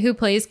Laurie, who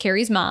plays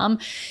Carrie's mom,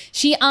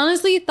 she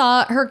honestly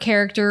thought her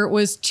character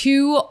was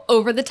too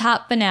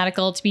over-the-top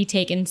fanatical to be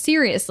taken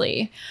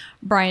seriously.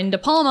 Brian De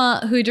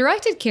Palma, who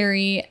directed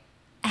Carrie,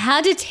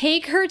 had to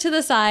take her to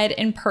the side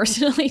and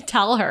personally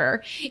tell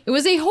her it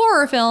was a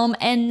horror film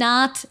and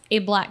not a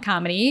black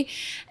comedy,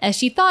 as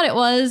she thought it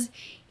was.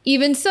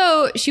 Even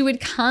so, she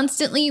would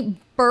constantly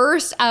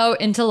burst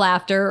out into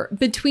laughter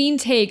between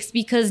takes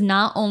because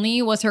not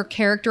only was her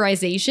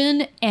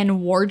characterization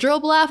and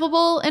wardrobe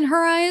laughable in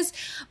her eyes,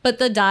 but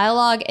the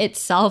dialogue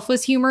itself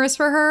was humorous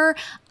for her.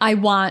 I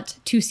want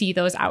to see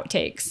those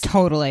outtakes.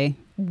 Totally.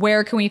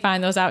 Where can we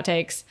find those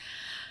outtakes?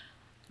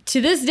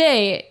 To this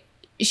day,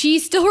 she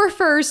still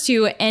refers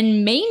to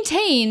and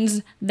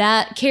maintains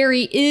that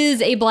Carrie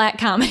is a black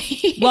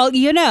comedy. Well,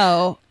 you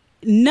know,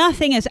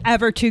 nothing is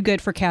ever too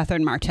good for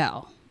Catherine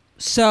Martell.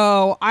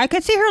 So I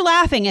could see her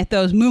laughing at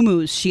those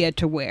muumuus she had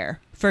to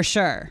wear, for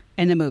sure,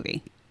 in the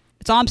movie.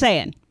 That's all I'm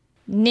saying.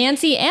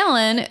 Nancy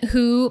Allen,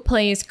 who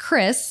plays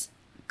Chris,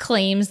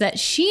 claims that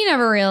she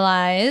never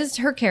realized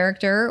her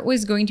character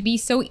was going to be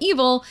so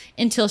evil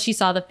until she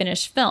saw the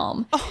finished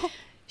film. Oh.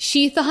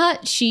 She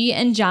thought she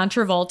and John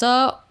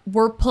Travolta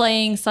were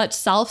playing such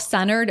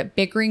self-centered,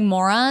 bickering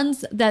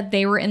morons that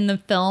they were in the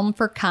film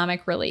for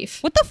comic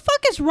relief. What the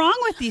fuck is wrong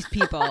with these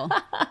people?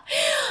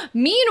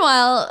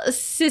 Meanwhile,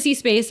 Sissy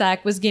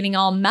Spacek was getting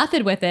all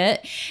method with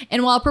it,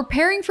 and while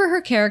preparing for her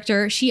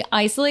character, she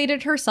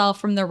isolated herself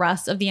from the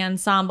rest of the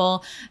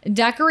ensemble,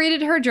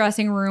 decorated her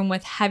dressing room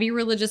with heavy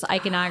religious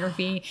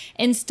iconography,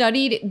 and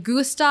studied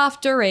Gustave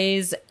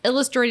Doré's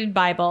Illustrated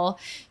Bible.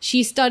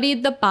 She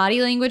studied the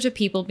body language of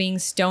people being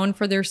stoned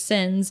for their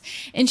sins,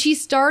 and she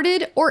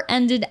started or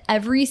ended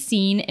every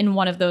scene in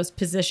one of those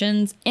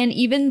positions, and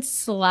even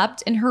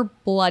slept in her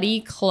bloody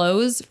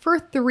clothes for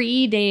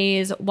 3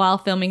 days while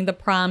filming the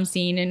prom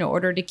scene in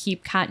order to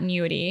keep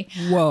continuity.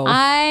 Whoa.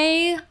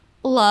 I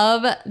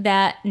love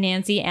that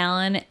Nancy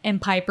Allen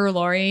and Piper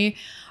Laurie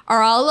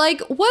are all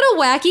like, what a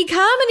wacky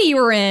comedy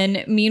we're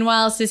in.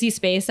 Meanwhile, Sissy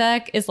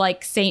Spacek is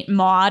like Saint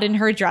Maud in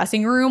her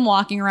dressing room,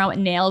 walking around with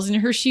nails in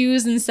her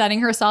shoes and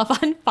setting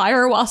herself on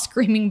fire while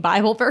screaming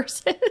Bible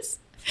verses.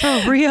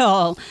 For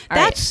real.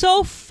 That's right.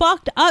 so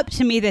fucked up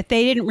to me that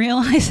they didn't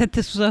realize that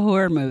this was a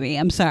horror movie.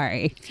 I'm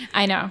sorry.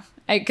 I know.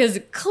 Because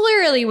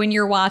clearly when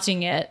you're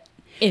watching it,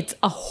 it's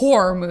a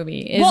horror movie.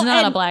 It's Well,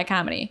 not a and black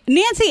comedy.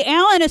 Nancy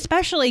Allen,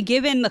 especially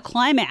given the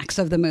climax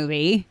of the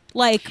movie,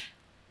 like,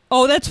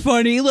 oh, that's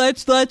funny.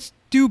 Let's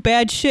do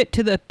bad shit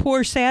to the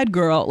poor sad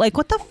girl. Like,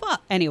 what the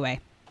fuck? Anyway.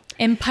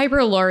 And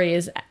Piper Laurie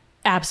is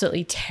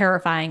absolutely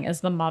terrifying as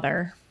the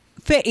mother.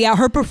 Yeah,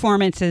 her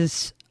performance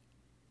is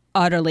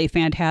utterly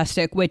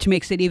fantastic, which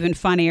makes it even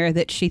funnier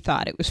that she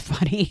thought it was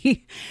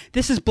funny.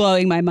 This is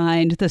blowing my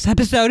mind. This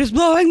episode is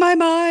blowing my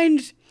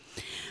mind.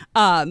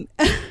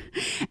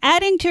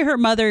 Adding to her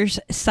mother's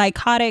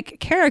psychotic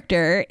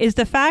character is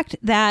the fact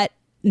that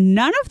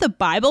none of the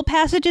Bible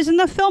passages in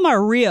the film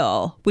are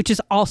real, which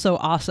is also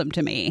awesome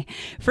to me.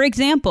 For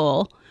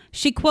example,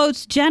 she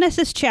quotes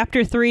Genesis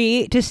chapter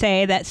 3 to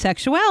say that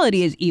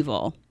sexuality is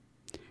evil.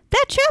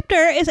 That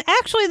chapter is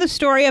actually the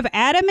story of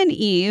Adam and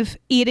Eve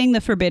eating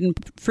the forbidden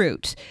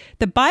fruit.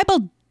 The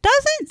Bible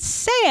doesn't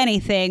say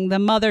anything. The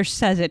mother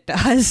says it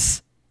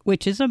does,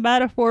 which is a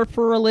metaphor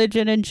for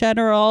religion in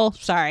general.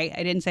 Sorry,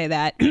 I didn't say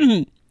that.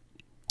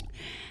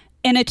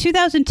 In a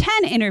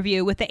 2010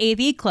 interview with the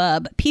AV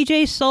Club,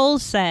 PJ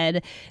Soles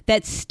said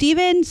that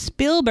Steven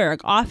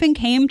Spielberg often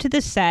came to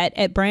the set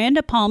at Brian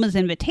De Palma's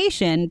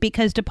invitation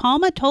because De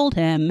Palma told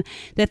him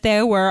that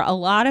there were a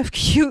lot of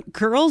cute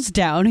girls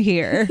down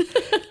here.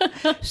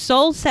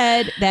 Soles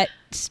said that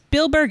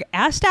Spielberg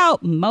asked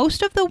out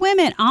most of the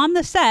women on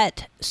the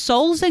set,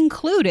 Soles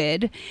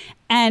included,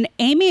 and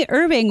Amy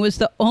Irving was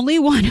the only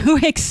one who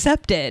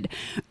accepted.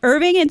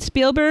 Irving and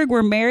Spielberg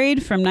were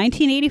married from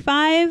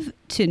 1985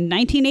 to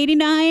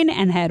 1989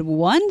 and had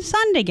one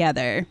son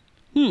together.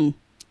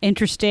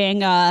 Interesting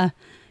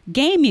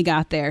game you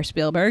got there,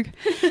 Spielberg.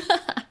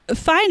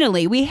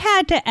 Finally, we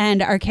had to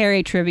end our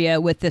Carrie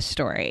trivia with this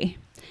story.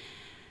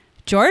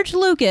 George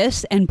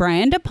Lucas and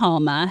Brian De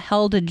Palma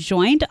held a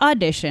joint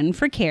audition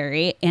for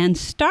Carrie and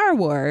Star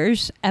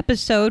Wars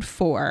Episode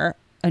 4,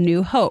 A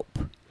New Hope.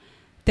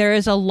 There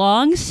is a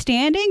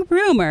long-standing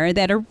rumor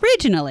that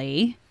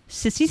originally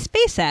Sissy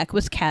Spacek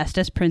was cast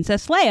as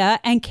Princess Leia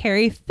and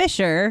Carrie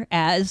Fisher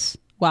as,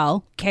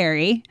 well,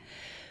 Carrie.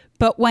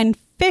 But when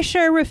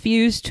Fisher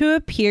refused to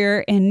appear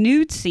in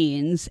nude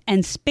scenes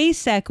and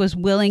Spacek was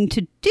willing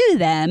to do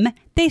them,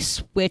 they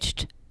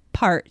switched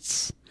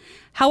parts.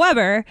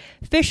 However,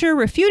 Fisher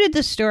refuted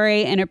the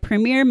story in a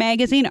Premiere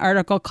Magazine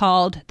article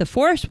called The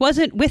Force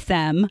Wasn't With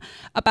Them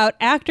about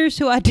actors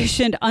who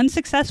auditioned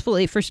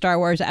unsuccessfully for Star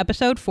Wars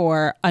Episode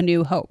 4, A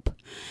New Hope.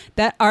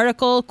 That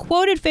article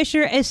quoted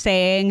Fisher as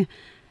saying,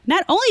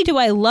 "Not only do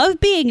I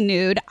love being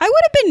nude, I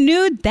would have been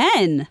nude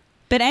then.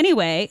 But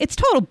anyway, it's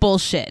total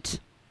bullshit,"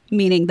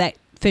 meaning that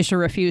Fisher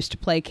refused to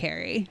play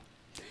Carrie.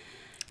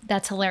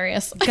 That's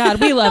hilarious.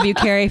 God, we love you,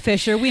 Carrie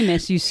Fisher. We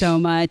miss you so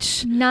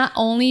much. Not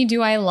only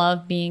do I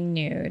love being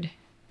nude,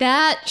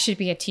 that should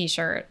be a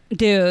t-shirt.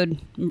 Dude,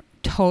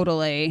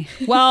 totally.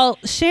 Well,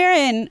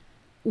 Sharon,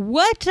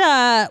 what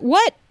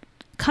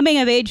coming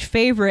of age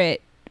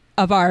favorite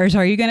of ours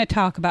are you going to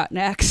talk about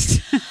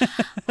next?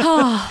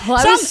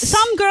 Well,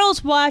 Some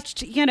girls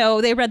watched,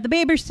 they read the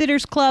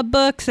Babysitter's Club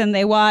books and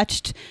they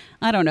watched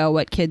I don't know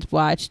what kids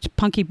watched.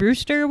 Punky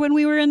Brewster when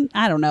we were in,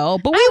 I don't know.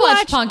 But we I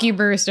watched Punky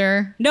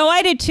Brewster. No,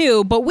 I did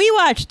too, but we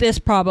watched this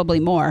probably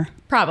more.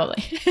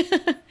 Probably.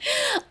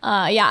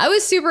 Yeah, I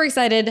was super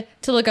excited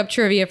to look up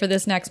trivia for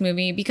this next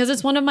movie because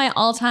it's one of my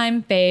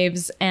all-time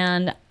faves,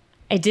 and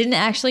I didn't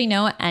actually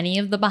know any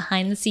of the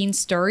behind-the-scenes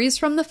stories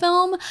from the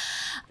film.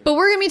 But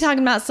we're going to be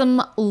talking about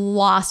some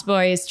Lost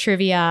Boys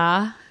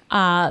trivia.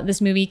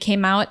 This movie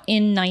came out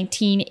in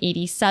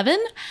 1987,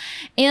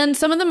 and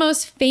some of the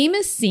most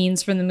famous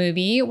scenes from the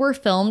movie were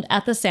filmed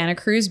at the Santa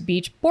Cruz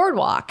Beach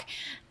Boardwalk.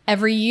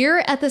 Every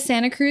year at the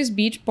Santa Cruz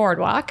Beach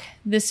Boardwalk,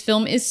 this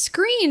film is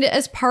screened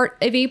as part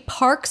of a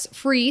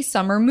Parks-free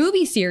summer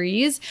movie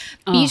series.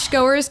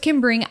 Beachgoers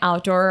can bring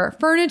outdoor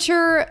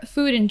furniture,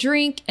 food and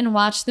drink, and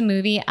watch the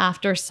movie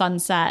after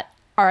sunset.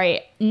 All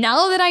right,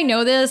 now that I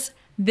know this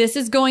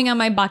is going on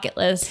my bucket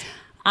list.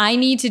 I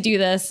need to do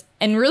this.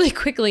 And really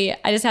quickly,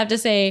 I just have to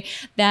say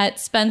that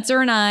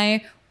Spencer and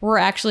I were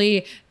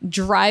actually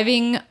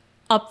driving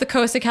up the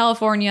coast of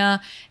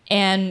California,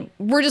 and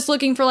we're just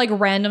looking for like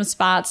random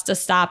spots to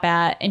stop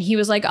at. And he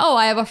was like, oh,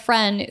 I have a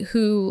friend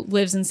who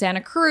lives in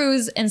Santa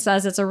Cruz and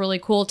says it's a really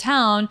cool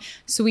town.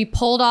 So we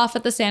pulled off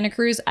at the Santa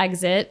Cruz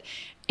exit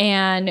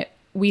and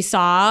we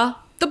saw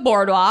the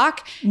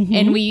boardwalk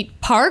and we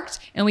parked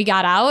and we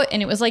got out,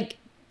 and it was like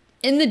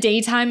in the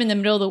daytime in the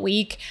middle of the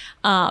week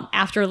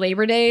after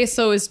Labor Day.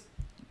 So it was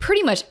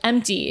pretty much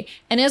empty.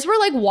 And as we're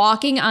like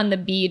walking on the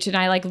beach and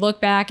I like look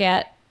back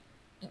at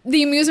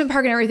the amusement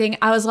park and everything,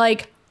 I was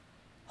like,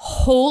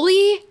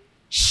 holy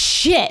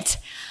shit.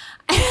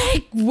 And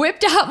I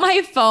whipped out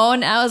my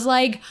phone. I was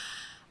like,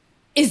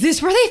 is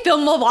this where they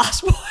filmed The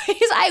Lost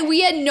Boys?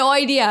 We had no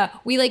idea.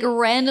 We like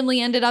randomly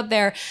ended up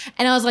there.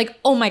 And I was like,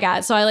 oh my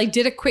God. So I like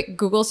did a quick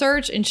Google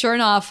search, and sure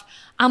enough,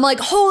 I'm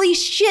like, holy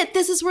shit,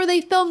 this is where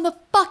they filmed the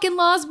fucking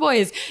Lost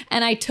Boys.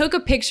 And I took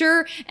a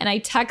picture and I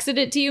texted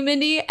it to you,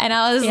 Mindy. And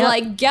I was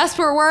like, guess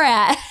where we're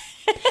at?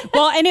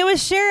 Well, and it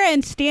was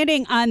Sharon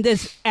standing on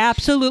this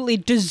absolutely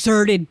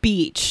deserted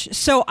beach.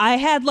 So I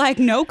had like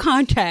no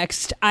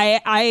context.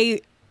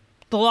 The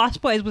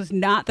Lost Boys was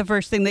not the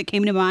first thing that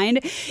came to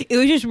mind. It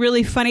was just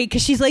really funny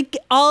because she's like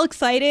all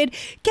excited.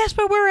 Guess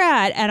where we're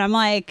at? And I'm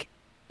like,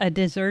 a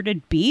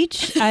deserted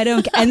beach? I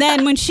don't. And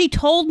then when she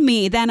told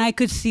me, then I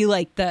could see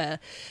like the,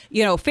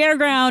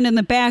 fairground in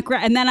the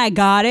background, and then I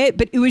got it.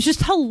 But it was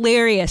just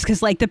hilarious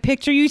because like the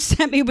picture you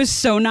sent me was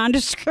so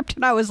nondescript,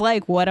 and I was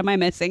like, what am I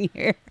missing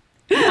here?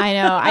 I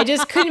know. I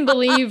just couldn't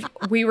believe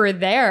we were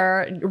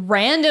there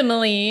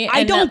randomly.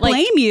 I don't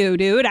blame you,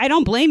 dude. I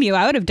don't blame you.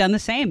 I would have done the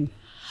same.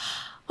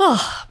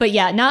 Oh, but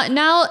yeah, now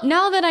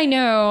that I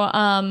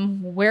know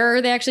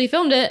where they actually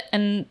filmed it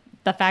and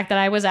the fact that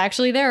I was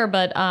actually there,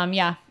 but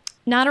yeah,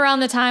 not around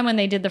the time when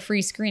they did the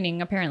free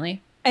screening,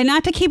 apparently. And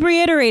not to keep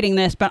reiterating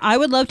this, but I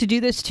would love to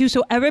do this too.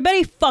 So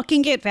everybody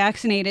fucking get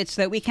vaccinated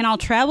so that we can all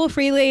travel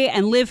freely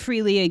and live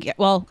freely again.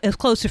 Well, as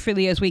close to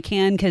freely as we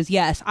can. Because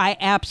yes, I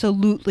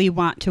absolutely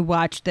want to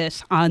watch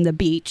this on the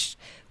beach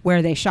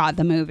where they shot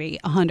the movie.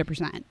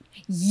 100%.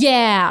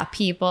 Yeah,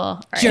 people.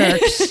 All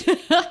right. Jerks.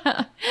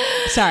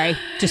 Sorry,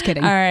 just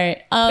kidding. All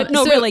right. But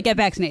no, really, get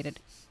vaccinated.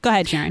 Go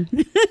ahead, Sharon.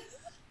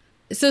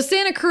 So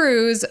Santa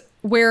Cruz,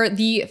 where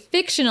the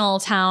fictional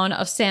town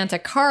of Santa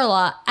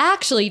Carla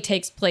actually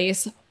takes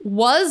place,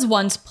 was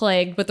once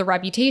plagued with the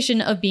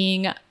reputation of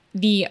being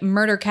the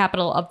murder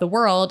capital of the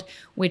world,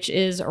 which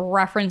is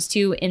referenced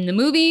to in the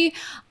movie.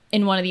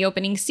 In one of the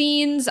opening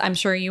scenes, I'm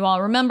sure you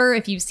all remember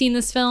if you've seen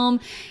this film,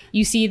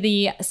 you see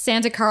the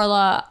Santa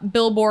Carla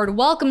billboard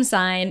welcome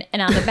sign,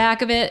 and on the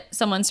back of it,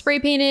 someone spray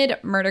painted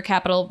murder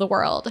capital of the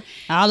world.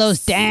 All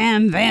those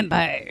damn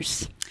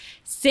vampires.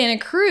 Santa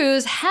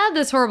Cruz had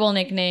this horrible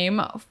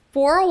nickname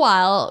for a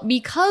while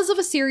because of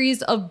a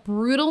series of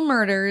brutal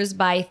murders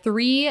by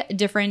 3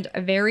 different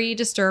very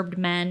disturbed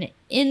men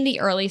in the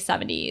early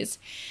 70s.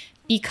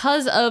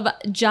 Because of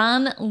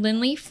John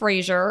Linley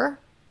Frazier,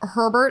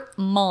 Herbert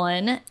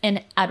Mullen,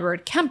 and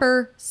Edward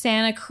Kemper,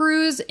 Santa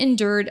Cruz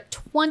endured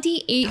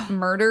 28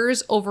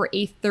 murders over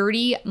a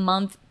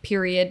 30-month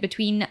period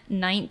between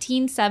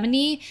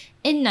 1970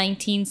 and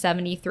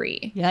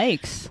 1973.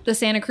 Yikes. The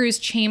Santa Cruz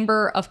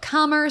Chamber of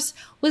Commerce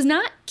was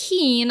not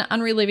keen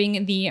on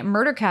reliving the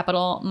murder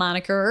capital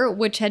moniker,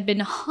 which had been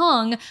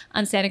hung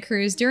on Santa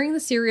Cruz during the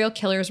serial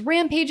killer's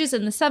rampages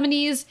in the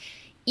 70s,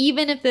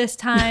 even if this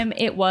time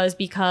it was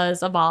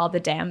because of all the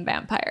damn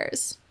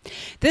vampires.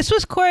 This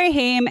was Corey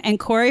Haim and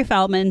Corey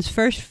Feldman's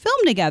first film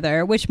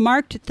together, which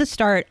marked the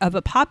start of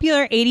a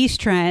popular 80s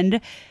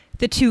trend,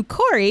 the two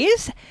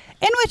Coreys,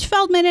 in which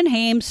Feldman and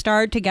Haim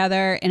starred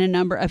together in a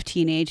number of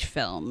teenage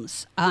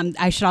films.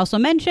 I should also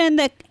mention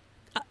that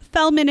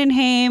Feldman and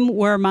Haim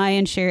were my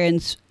and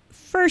Sharon's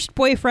first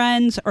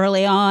boyfriends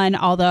early on,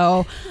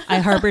 although I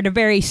harbored a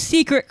very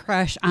secret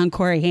crush on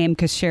Corey Haim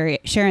because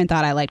Sharon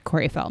thought I liked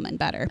Corey Feldman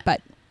better,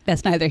 but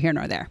that's neither here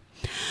nor there.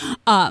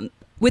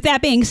 With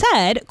that being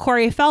said,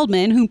 Corey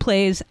Feldman, who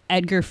plays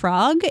Edgar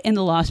Frog in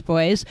The Lost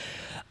Boys,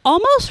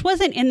 almost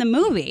wasn't in the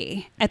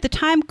movie. At the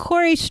time,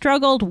 Corey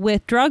struggled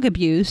with drug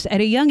abuse at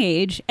a young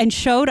age and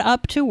showed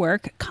up to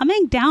work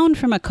coming down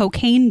from a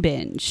cocaine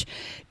binge.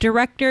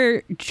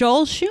 Director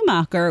Joel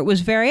Schumacher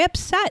was very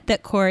upset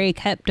that Corey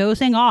kept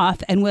dozing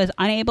off and was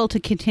unable to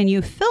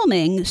continue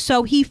filming,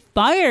 so he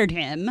fired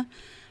him,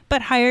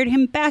 but hired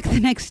him back the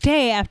next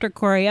day after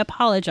Corey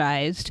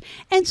apologized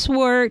and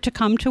swore to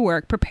come to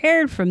work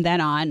prepared from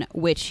then on,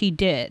 which he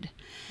did.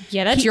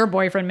 Yeah, that's your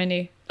boyfriend,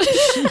 Mindy.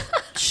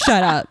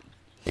 Shut up.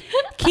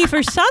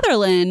 Kiefer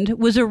Sutherland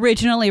was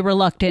originally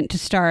reluctant to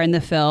star in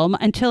the film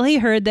until he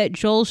heard that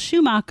Joel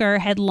Schumacher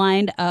had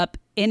lined up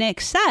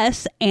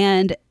INXS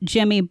and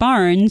Jimmy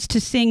Barnes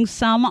to sing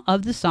some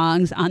of the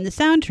songs on the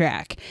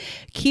soundtrack.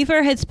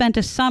 Kiefer had spent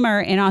a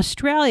summer in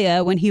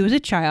Australia when he was a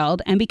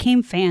child and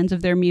became fans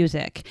of their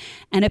music.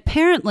 And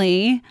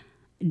apparently,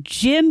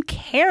 Jim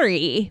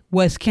Carrey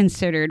was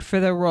considered for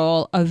the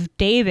role of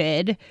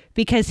David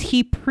because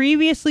he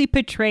previously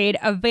portrayed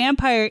a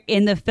vampire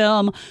in the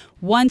film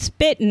Once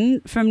Bitten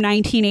from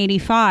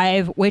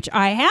 1985, which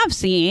I have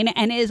seen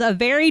and is a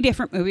very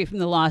different movie from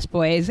The Lost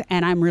Boys,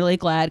 and I'm really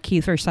glad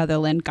Kiefer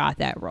Sutherland got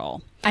that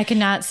role. I could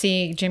not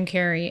see Jim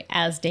Carrey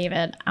as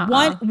David.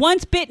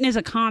 Once Bitten is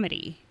a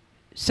comedy.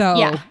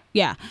 So,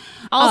 yeah.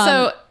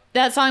 Also,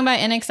 that song by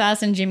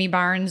NXS and Jimmy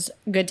Barnes,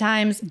 Good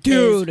Times.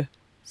 Dude,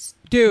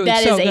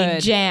 that so is a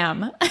good.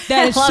 jam.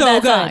 That is I love so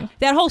that good. song.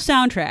 That whole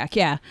soundtrack,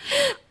 yeah.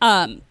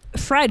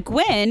 Fred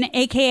Gwynn,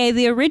 a.k.a.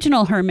 the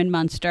original Herman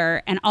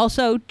Munster, and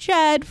also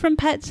Jed from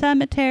Pet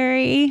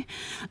Sematary,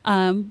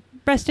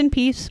 rest in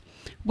peace,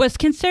 was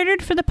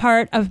considered for the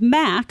part of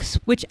Max,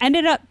 which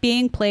ended up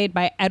being played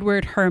by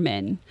Edward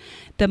Herman.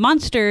 The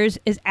Munsters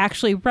is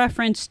actually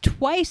referenced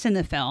twice in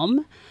the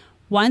film.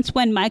 Once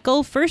when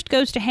Michael first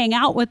goes to hang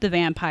out with the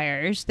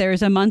vampires,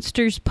 there's a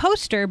Munsters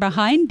poster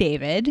behind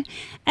David,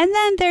 and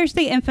then there's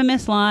the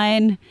infamous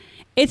line,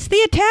 "It's the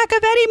attack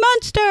of Eddie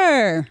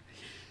Munster!"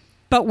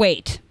 But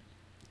wait,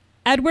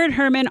 Edward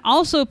Herman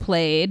also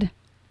played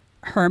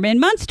Herman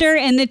Munster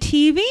in the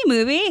TV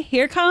movie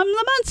Here Come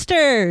the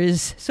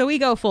Munsters. So we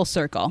go full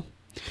circle.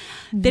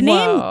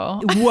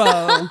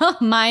 Whoa.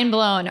 Mind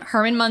blown.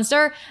 Herman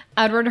Munster,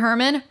 Edward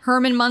Herman,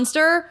 Herman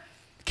Munster.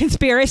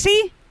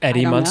 Conspiracy?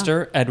 Eddie I don't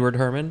Munster, Edward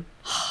Herman.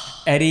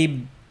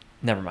 Eddie,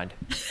 never mind.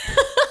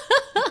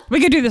 We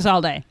could do this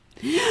all day.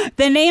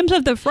 The names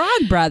of the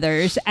Frog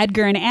brothers,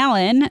 Edgar and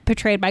Alan,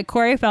 portrayed by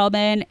Corey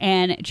Feldman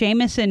and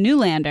Jameson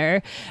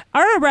Newlander,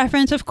 are a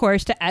reference, of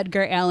course, to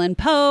Edgar Allan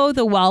Poe,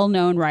 the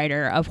well-known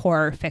writer of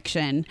horror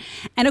fiction.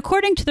 And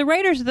according to the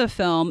writers of the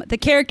film, the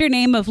character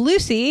name of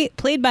Lucy,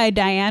 played by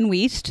Diane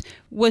Wiest,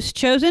 was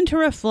chosen to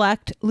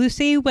reflect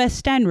Lucy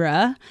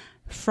Westenra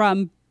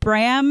from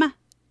Bram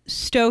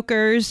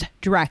Stoker's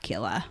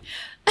Dracula.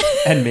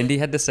 And Mindy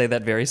had to say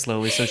that very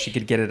slowly so she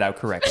could get it out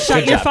correctly. Shut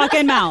Good your job.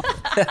 fucking mouth.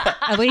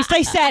 At least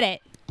I said it.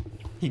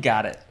 You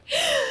got it.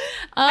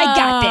 I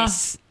got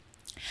this.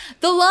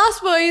 The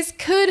Lost Boys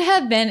could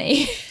have been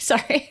a...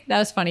 Sorry, that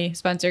was funny,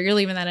 Spencer. You're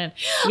leaving that in.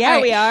 Yeah, All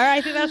right. we are.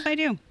 I think that's what I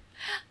do.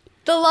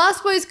 The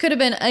Lost Boys could have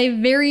been a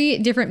very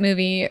different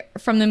movie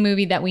from the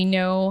movie that we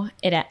know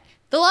it at.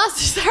 The Lost...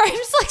 Sorry, I'm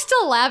just like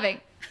still laughing.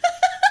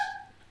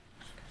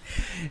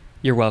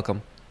 You're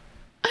welcome.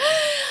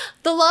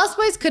 The Lost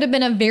Boys could have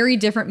been a very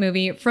different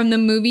movie from the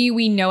movie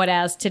we know it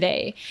as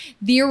today.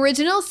 The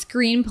original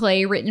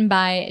screenplay written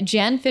by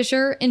Jan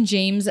Fisher and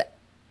James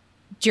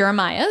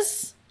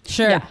Jeremias.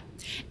 Sure. Yeah.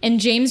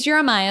 And James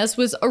Jeremias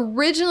was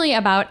originally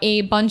about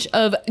a bunch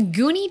of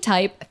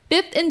Goonie-type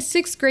 5th and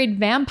 6th grade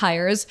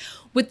vampires,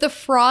 with the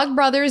Frog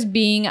brothers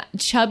being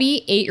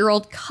chubby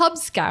 8-year-old Cub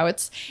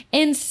Scouts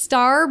and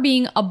Star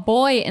being a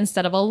boy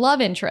instead of a love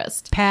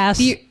interest.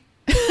 Pass.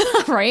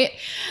 Right?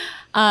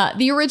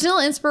 The original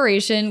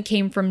inspiration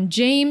came from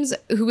James,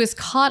 who was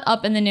caught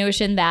up in the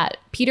notion that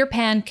Peter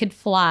Pan could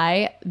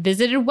fly,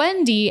 visited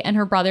Wendy and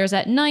her brothers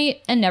at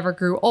night, and never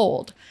grew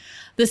old.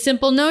 The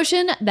simple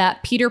notion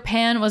that Peter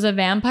Pan was a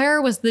vampire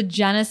was the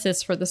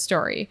genesis for the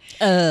story.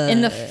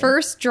 In the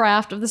first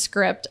draft of the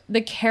script,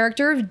 the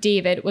character of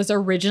David was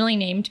originally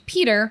named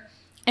Peter,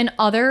 and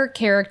other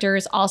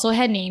characters also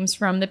had names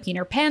from the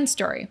Peter Pan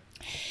story.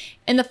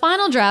 In the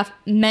final draft,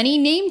 many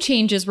name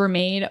changes were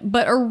made,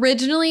 but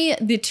originally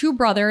the two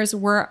brothers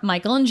were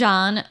Michael and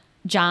John.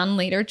 John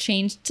later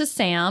changed to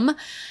Sam,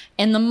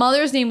 and the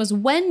mother's name was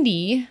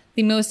Wendy.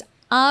 The most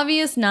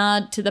obvious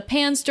nod to the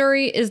Pan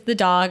story is the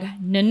dog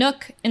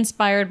Nanook,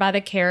 inspired by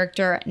the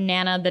character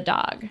Nana the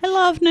dog. I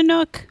love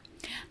Nanook.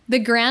 The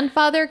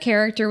grandfather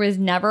character was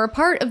never a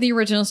part of the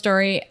original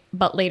story,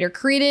 but later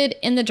created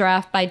in the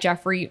draft by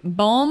Jeffrey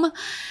Boehm,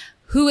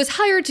 who was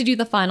hired to do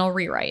the final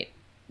rewrite.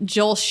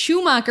 Joel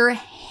Schumacher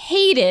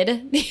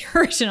hated the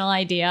original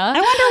idea. I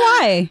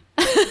wonder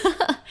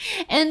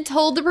why. And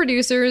told the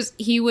producers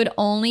he would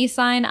only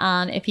sign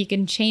on if he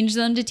can change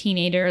them to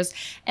teenagers,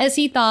 as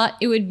he thought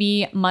it would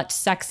be much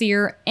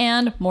sexier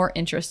and more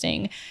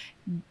interesting.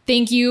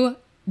 Thank you,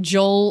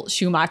 Joel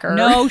Schumacher.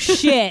 No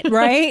shit,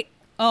 right?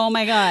 Oh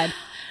my God.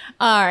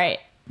 All right.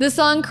 The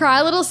song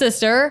Cry Little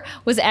Sister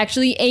was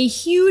actually a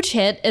huge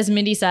hit, as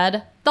Mindy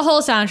said. The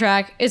whole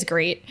soundtrack is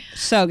great.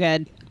 So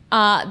good.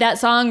 That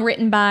song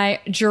written by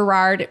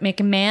Gerard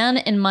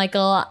McMahon and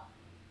Michael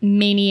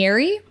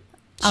Manieri.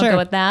 I'll Sure. go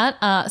with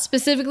that.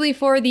 Specifically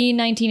for the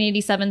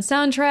 1987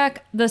 soundtrack,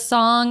 the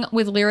song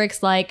with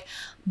lyrics like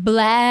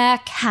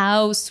Black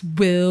House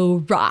will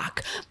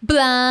rock,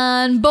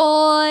 blind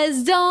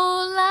boys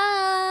don't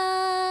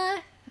lie.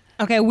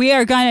 Okay, we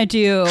are going to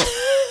do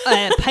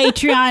a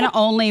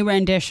Patreon-only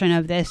rendition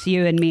of this,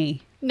 you and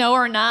me. No,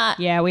 we're not.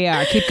 Yeah, we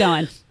are. Keep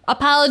going.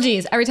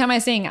 Apologies. Every time I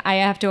sing, I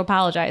have to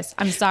apologize.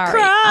 I'm sorry.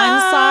 Cry,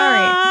 I'm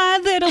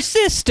sorry. little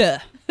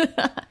sister. All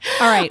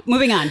right,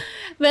 moving on.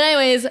 But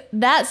anyways,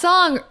 that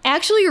song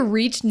actually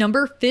reached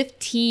number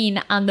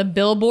 15 on the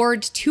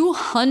Billboard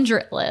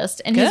 200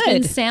 list and has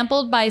been Good.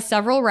 sampled by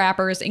several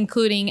rappers,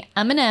 including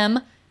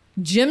Eminem,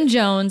 Jim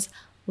Jones,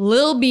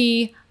 Lil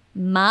B,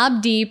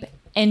 Mobb Deep,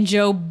 and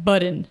Joe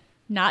Budden.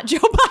 Not Joe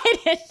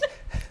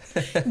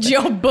Biden.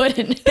 Joe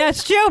Budden.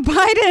 That's Joe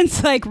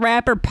Biden's like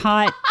rapper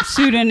pot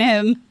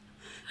pseudonym.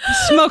 He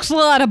smokes a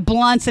lot of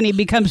blunts and he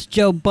becomes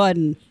Joe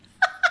Budden.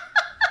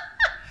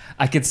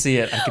 I could see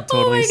it. I could Oh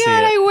totally my see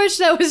God, it. I wish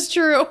that was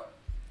true.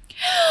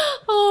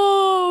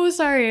 Oh,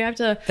 sorry. I have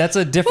to. That's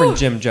a different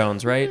Jim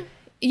Jones, right?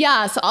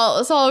 Yes,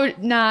 so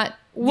not.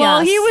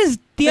 Well, yes, he was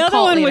the other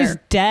cult one was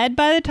leader. dead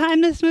by the time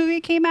this movie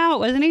came out,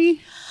 wasn't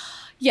he?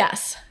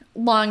 Yes,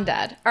 long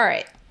dead. All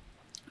right.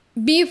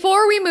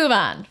 Before we move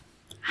on,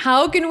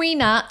 how can we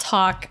not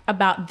talk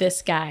about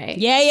this guy?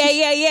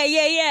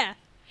 Yeah.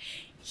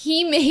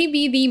 He may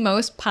be the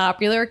most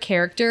popular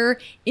character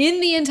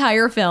in the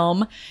entire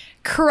film,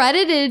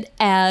 credited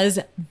as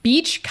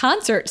beach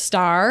concert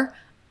star,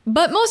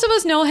 but most of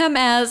us know him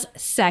as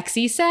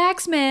Sexy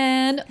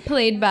Saxman,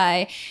 played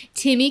by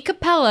Timmy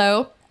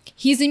Capello.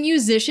 He's a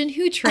musician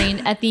who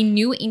trained at the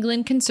New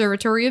England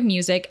Conservatory of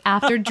Music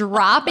after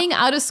dropping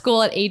out of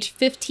school at age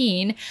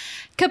 15.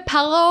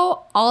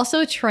 Capello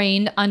also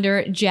trained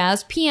under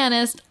jazz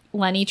pianist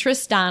Lenny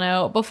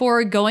Tristano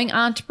before going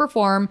on to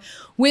perform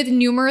with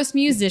numerous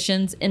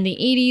musicians in the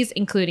 80s,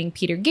 including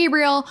Peter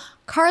Gabriel,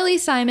 Carly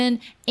Simon,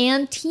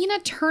 and Tina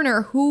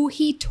Turner, who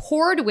he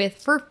toured with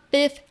for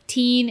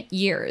 15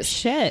 years.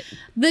 Shit.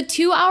 The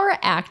 2-hour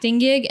acting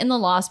gig in The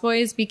Lost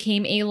Boys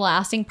became a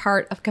lasting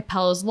part of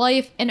Capello's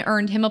life and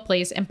earned him a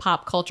place in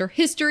pop culture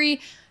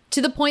history,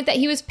 to the point that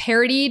he was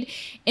parodied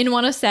in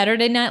one of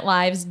Saturday Night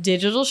Live's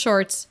digital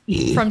shorts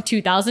from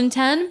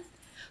 2010.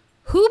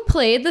 Who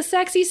played the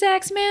Sexy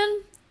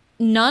Saxman?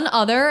 None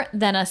other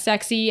than a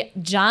sexy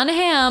John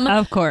Hamm,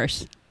 Of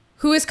course.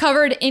 who is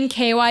covered in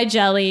KY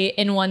jelly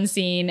in one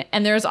scene.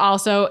 And there's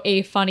also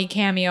a funny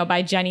cameo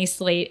by Jenny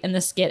Slate in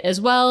the skit as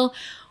well.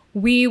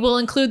 We will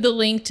include the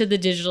link to the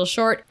digital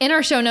short in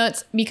our show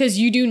notes because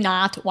you do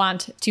not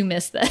want to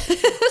miss this.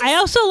 I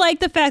also like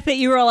the fact that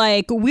you were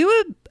like, we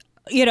would,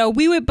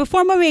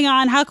 before moving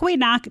on, how can we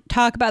not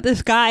talk about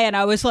this guy? And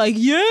I was like,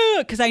 yeah,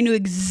 because I knew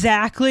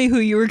exactly who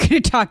you were going to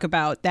talk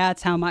about.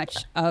 That's how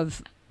much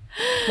of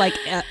like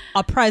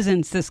a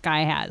presence this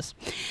guy has.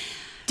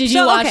 Did you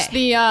So, watch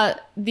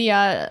okay.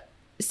 the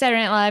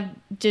Saturday Night Live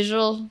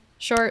digital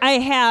short? I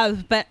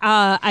have, but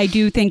I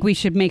do think we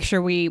should make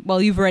sure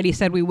you've already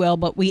said we will,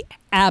 but we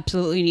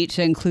absolutely need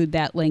to include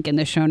that link in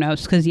the show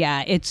notes because,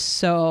 yeah, it's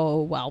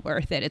so well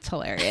worth it. It's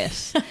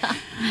hilarious.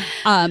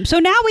 So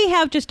now we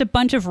have just a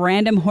bunch of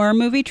random horror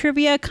movie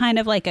trivia, kind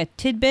of like a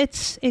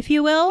tidbits, if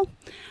you will.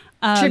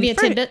 Trivia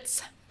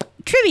tidbits.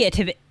 Trivia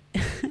tidbit.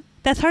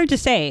 That's hard to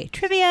say.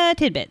 Trivia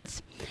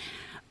tidbits.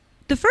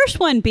 The first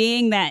one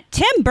being that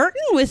Tim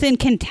Burton was in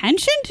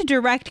contention to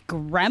direct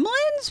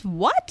Gremlins?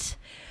 What?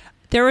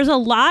 There was a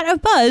lot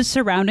of buzz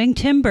surrounding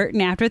Tim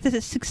Burton after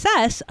the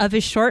success of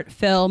his short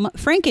film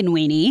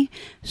Frankenweenie,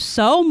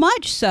 so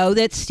much so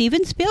that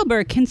Steven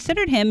Spielberg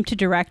considered him to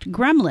direct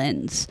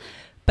Gremlins.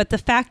 But the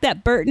fact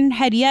that Burton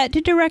had yet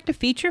to direct a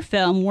feature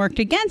film worked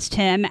against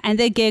him, and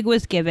the gig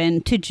was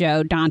given to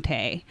Joe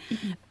Dante.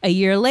 A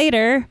year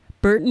later,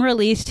 Burton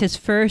released his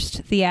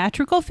first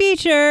theatrical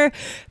feature,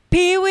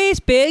 Pee-wee's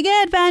Big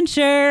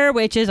Adventure,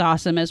 which is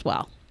awesome as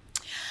well.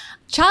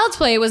 Child's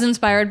Play was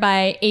inspired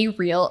by a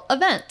real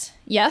event.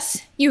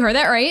 Yes, you heard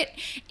that right.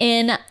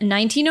 In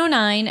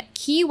 1909,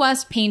 Key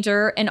West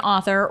painter and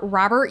author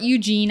Robert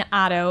Eugene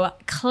Otto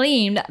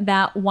claimed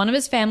that one of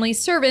his family's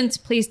servants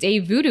placed a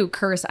voodoo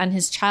curse on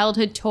his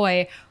childhood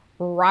toy,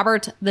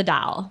 Robert the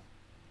Doll.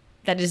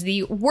 That is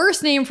the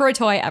worst name for a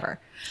toy ever.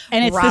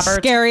 And it's the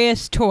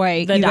scariest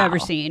toy the you've doll. ever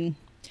seen.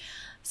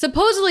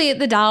 Supposedly,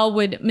 the doll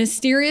would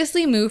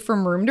mysteriously move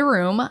from room to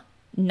room,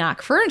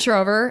 knock furniture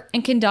over,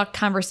 and conduct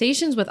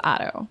conversations with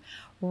Otto.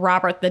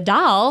 Robert the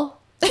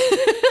Doll,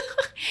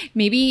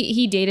 maybe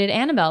he dated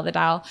Annabelle the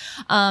Doll,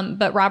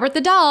 but Robert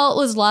the Doll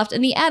was left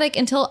in the attic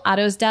until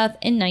Otto's death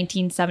in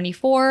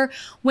 1974,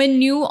 when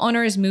new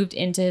owners moved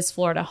into his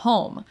Florida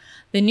home.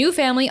 The new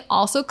family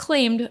also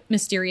claimed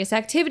mysterious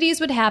activities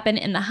would happen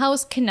in the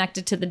house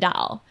connected to the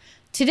doll.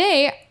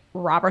 Today,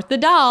 Robert the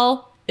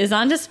Doll is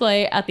on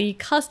display at the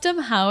Custom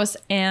House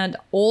and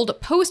Old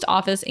Post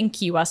Office in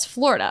Key West,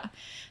 Florida.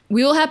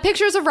 We will have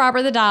pictures of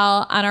Robert the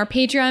Doll on our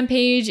Patreon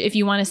page if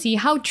you want to see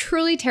how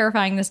truly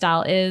terrifying this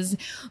doll is.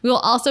 We will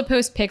also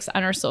post pics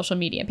on our social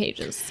media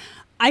pages.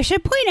 I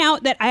should point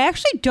out that I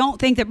actually don't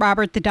think that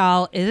Robert the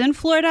Doll is in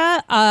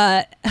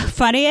Florida.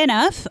 Funny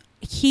enough,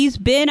 he's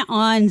been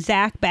on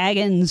Zach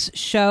Bagans'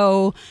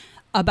 show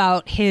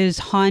about his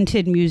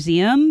haunted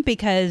museum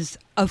because,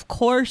 of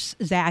course,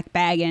 Zach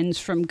Bagans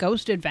from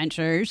Ghost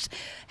Adventures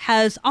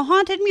has a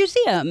haunted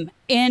museum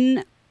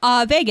in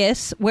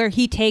Vegas where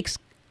he takes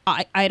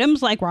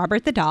items like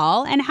Robert the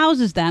Doll and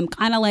houses them,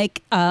 kind of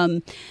like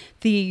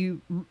the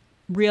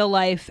real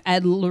life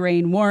Ed and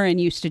Lorraine Warren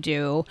used to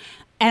do.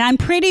 And I'm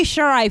pretty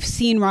sure I've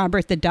seen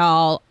Robert the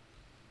Doll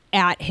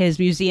at his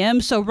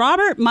museum. So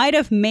Robert might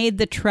have made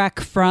the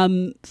trek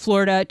from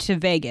Florida to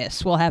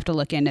Vegas. We'll have to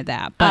look into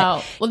that.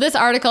 But well, this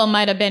article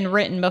might have been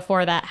written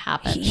before that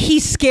happened.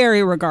 He's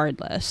scary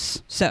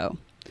regardless. So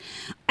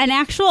an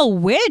actual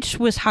witch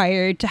was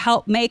hired to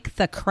help make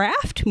the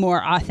craft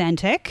more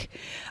authentic.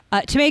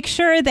 To make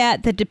sure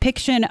that the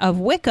depiction of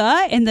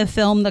Wicca in the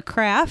film The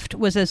Craft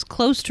was as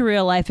close to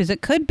real life as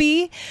it could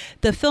be,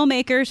 the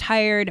filmmakers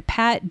hired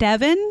Pat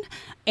Devin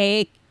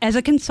as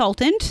a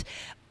consultant.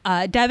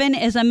 Devin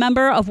is a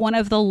member of one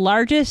of the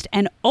largest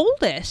and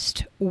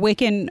oldest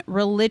Wiccan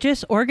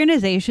religious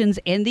organizations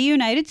in the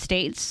United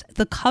States,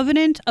 the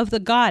Covenant of the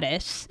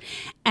Goddess.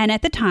 And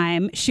at the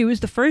time, she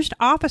was the first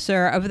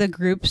officer of the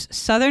group's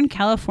Southern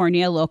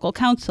California local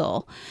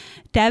council.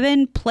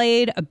 Devin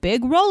played a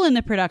big role in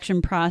the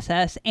production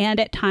process and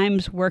at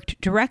times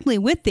worked directly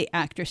with the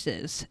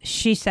actresses.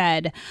 She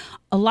said,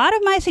 "A lot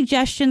of my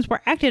suggestions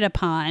were acted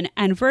upon,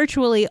 and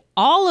virtually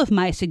all of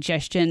my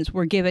suggestions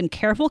were given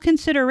careful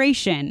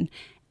consideration,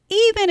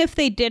 even if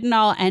they didn't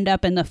all end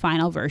up in the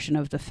final version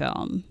of the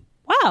film."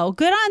 Wow,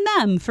 good on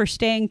them for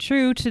staying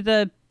true to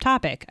the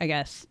topic, I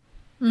guess.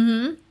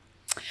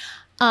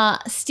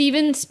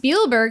 Steven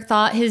Spielberg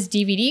thought his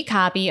DVD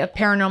copy of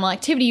Paranormal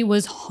Activity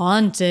was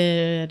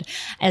haunted.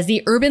 As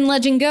the urban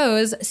legend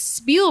goes,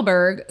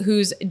 Spielberg,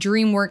 whose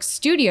DreamWorks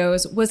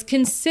Studios was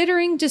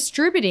considering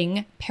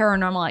distributing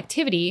Paranormal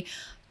Activity,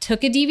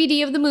 took a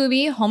DVD of the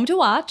movie home to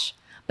watch,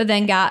 but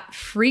then got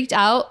freaked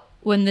out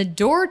when the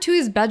door to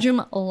his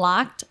bedroom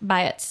locked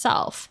by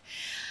itself.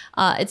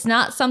 It's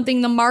not something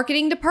the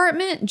marketing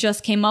department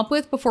just came up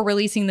with before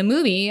releasing the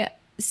movie.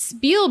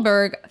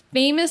 Spielberg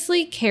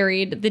famously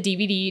carried the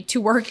DVD to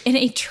work in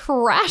a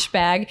trash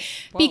bag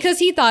because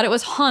he thought it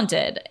was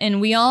haunted. And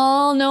we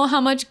all know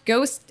how much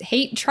ghosts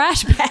hate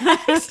trash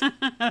bags.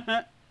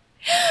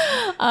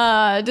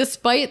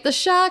 Despite the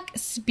shock,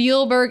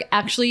 Spielberg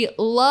actually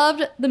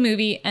loved the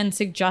movie and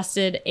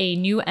suggested a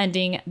new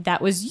ending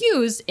that was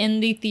used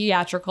in the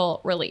theatrical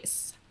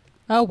release.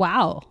 Oh,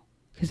 wow.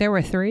 Because there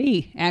were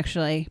 3,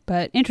 actually.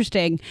 But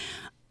interesting.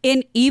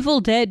 In Evil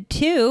Dead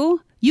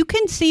 2... you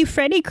can see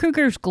Freddy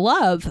Krueger's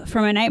glove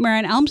from A Nightmare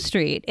on Elm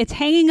Street. It's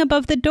hanging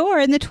above the door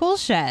in the tool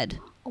shed.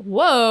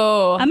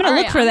 Whoa. I'm going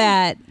to look for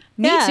that.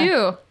 Me Yeah.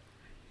 too.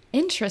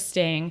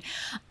 Interesting.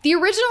 The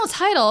original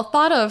title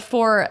thought of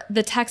for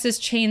the Texas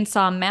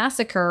Chainsaw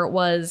Massacre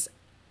was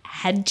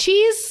Head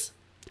Cheese?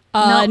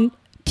 No.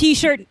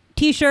 T-shirt.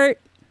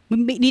 We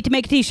need to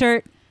make a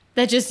T-shirt.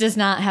 That just does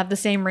not have the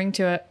same ring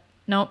to it.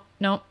 Nope.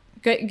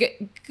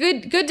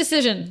 Good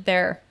decision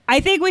there. I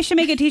think we should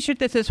make a T-shirt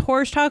that says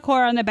Horse Talk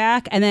Horror on the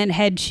back and then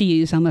Head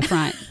Cheese on the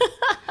front.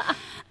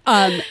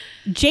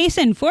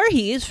 Jason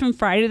Voorhees from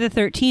Friday the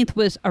 13th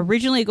was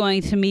originally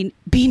going to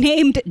be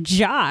named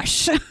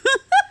Josh.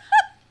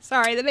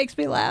 Sorry, that makes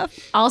me laugh.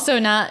 Also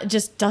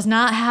does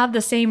not have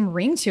the same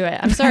ring to it.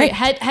 I'm sorry.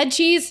 Head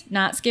Cheese,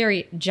 not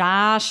scary.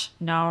 Josh,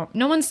 no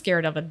one's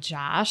scared of a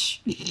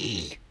Josh.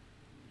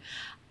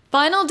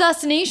 Final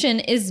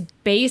Destination is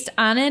based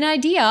on an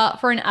idea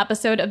for an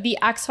episode of The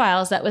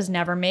X-Files that was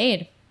never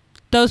made.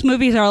 Those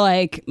movies are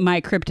like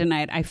my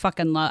kryptonite. I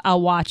fucking love. I'll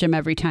watch them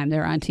every time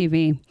they're on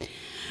TV.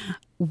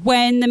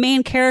 When the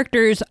main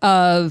characters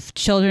of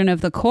Children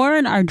of the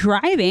Corn are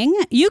driving,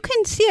 you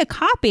can see a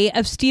copy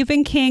of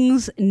Stephen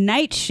King's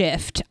Night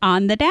Shift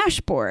on the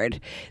dashboard.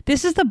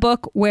 This is the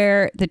book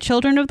where the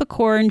Children of the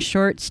Corn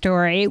short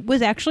story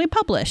was actually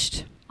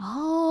published.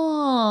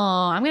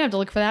 Oh, I'm going to have to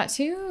look for that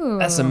too.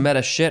 That's some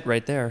meta shit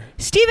right there.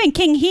 Stephen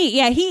King,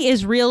 he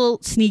is real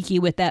sneaky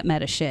with that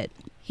meta shit.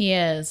 He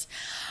is.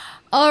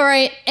 All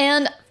right.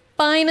 And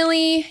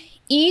finally,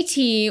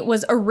 E.T.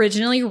 was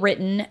originally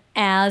written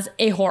as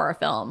a horror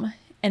film.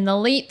 In the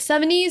late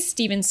 70s,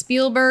 Steven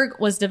Spielberg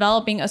was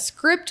developing a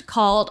script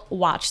called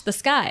Watch the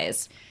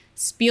Skies.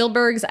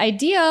 Spielberg's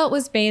idea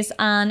was based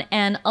on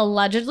an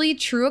allegedly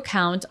true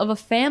account of a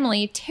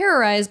family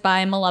terrorized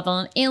by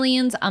malevolent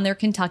aliens on their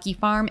Kentucky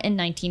farm in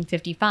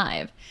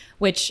 1955,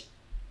 which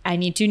I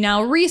need to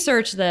now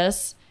research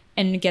this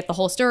and get the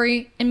whole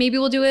story, and maybe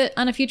we'll do it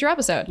on a future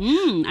episode.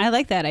 I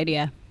like that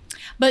idea.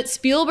 But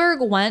Spielberg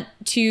went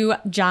to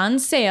John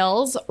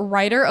Sayles,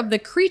 writer of the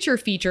creature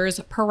features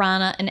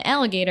Piranha and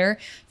Alligator,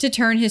 to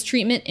turn his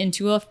treatment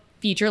into a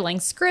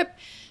feature-length script,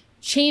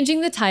 changing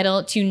the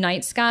title to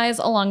Night Skies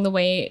along the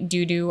way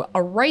due to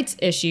a rights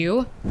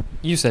issue.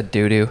 You said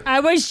doo-doo. I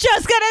was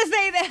just going to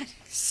say that.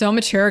 So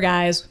mature,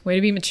 guys. Way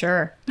to be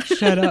mature.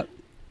 Shut up.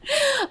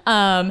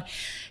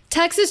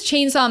 Texas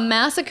Chainsaw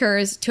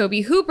Massacre's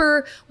Tobe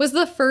Hooper was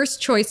the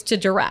first choice to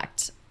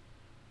direct.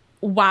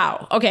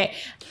 Wow. Okay.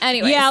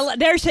 Anyway.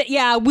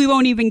 Yeah, we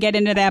won't even get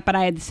into that, but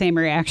I had the same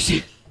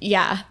reaction.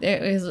 Yeah.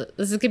 This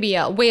is going to be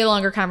a way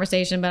longer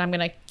conversation, but I'm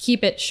going to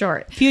keep it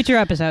short. Future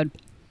episode.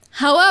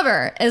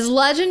 However, as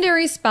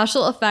legendary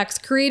special effects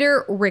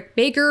creator Rick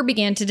Baker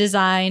began to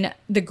design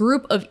the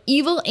group of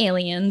evil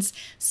aliens,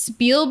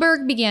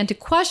 Spielberg began to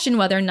question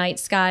whether Night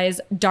Sky's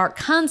dark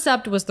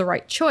concept was the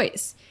right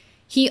choice.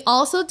 He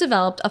also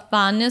developed a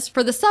fondness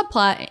for the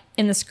subplot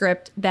in the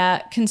script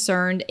that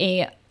concerned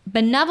a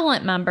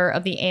benevolent member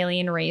of the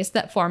alien race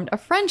that formed a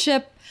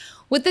friendship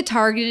with the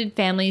targeted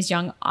family's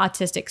young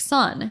autistic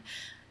son.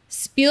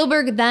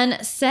 Spielberg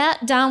then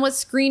sat down with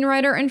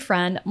screenwriter and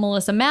friend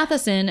Melissa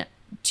Matheson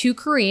to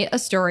create a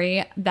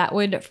story that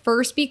would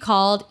first be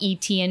called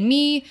E.T. and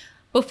Me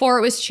before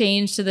it was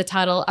changed to the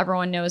title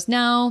everyone knows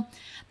now.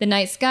 The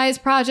Night Skies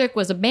project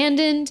was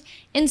abandoned,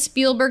 and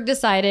Spielberg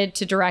decided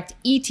to direct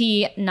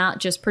E.T., not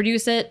just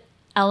produce it.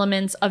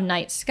 Elements of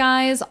Night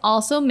Skies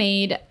also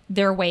made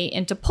their way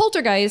into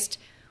Poltergeist,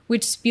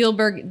 which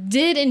Spielberg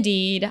did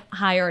indeed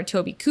hire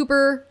Tobe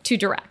Hooper to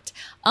direct.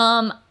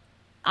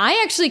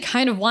 I actually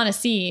kind of want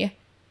to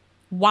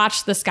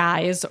Watch the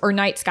Skies or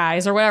Night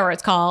Skies or whatever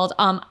it's called.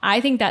 I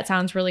think that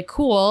sounds really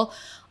cool.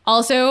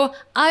 Also,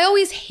 I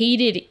always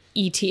hated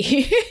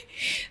E.T.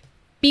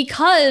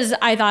 because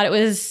I thought it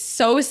was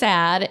so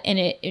sad and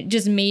it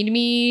just made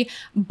me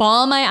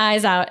bawl my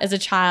eyes out as a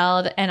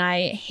child, and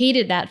I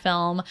hated that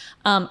film.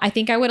 I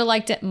think I would have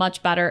liked it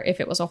much better if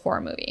it was a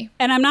horror movie.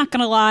 And I'm not going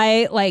to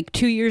lie, like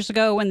 2 years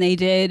ago when they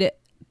did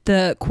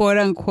the quote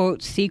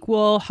unquote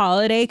sequel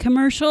holiday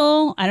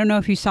commercial, I don't know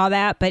if you saw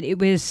that, but it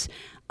was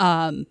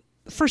it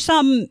was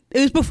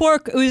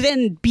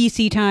in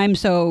BC time,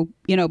 so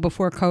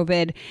before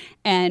COVID,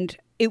 and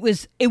it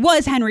was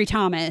Henry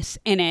Thomas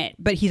in it,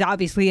 but he's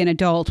obviously an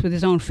adult with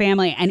his own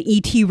family, and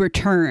E.T.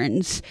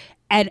 returns,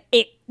 and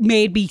it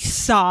made me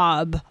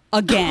sob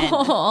again.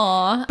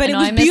 Aww, but it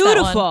was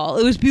beautiful.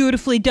 It was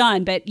beautifully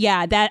done. But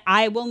yeah, that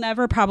I will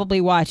never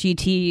probably watch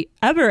E.T.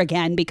 ever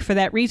again for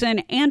that reason.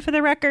 And for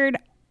the record,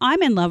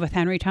 I'm in love with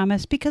Henry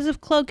Thomas because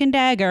of Cloak and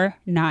Dagger,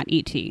 not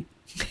E.T.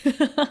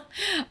 All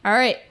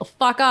right, well,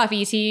 fuck off,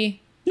 E.T.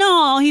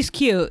 No, he's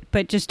cute,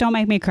 but just don't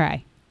make me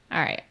cry.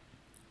 All right,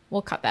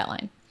 we'll cut that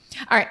line.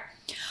 All right.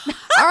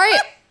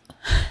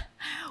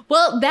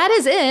 Well, that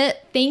is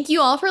it. Thank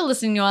you all for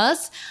listening to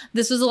us.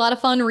 This was a lot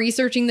of fun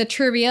researching the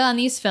trivia on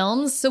these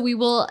films. So we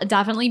will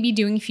definitely be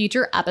doing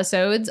future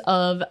episodes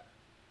of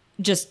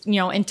just,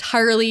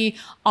 entirely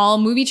all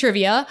movie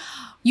trivia.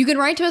 You can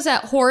write to us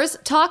at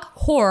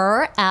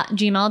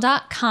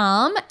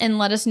horrorstalkhorror@gmail.com and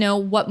let us know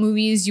what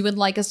movies you would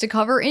like us to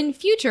cover in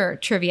future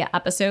trivia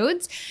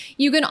episodes.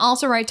 You can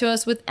also write to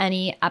us with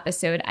any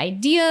episode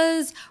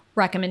ideas,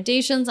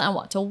 recommendations on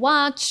what to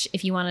watch.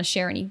 If you want to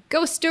share any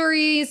ghost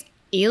stories,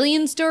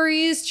 alien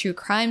stories, true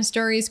crime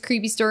stories,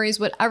 creepy stories,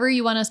 whatever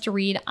you want us to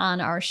read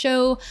on our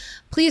show,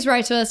 please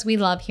write to us. We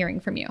love hearing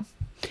from you.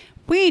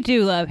 We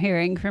do love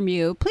hearing from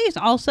you. Please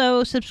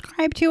also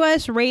subscribe to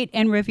us, rate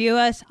and review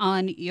us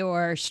on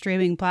your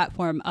streaming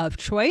platform of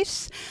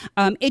choice.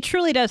 It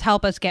truly does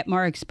help us get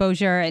more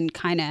exposure and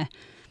kind of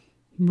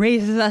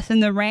raises us in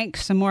the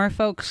ranks so more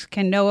folks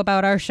can know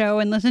about our show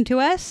and listen to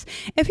us.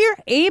 If you're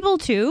able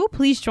to,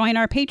 please join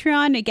our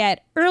Patreon to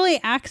get early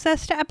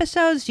access to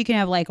episodes. You can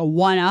have like a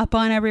one-up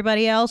on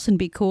everybody else and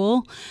be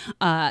cool.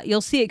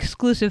 You'll see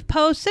exclusive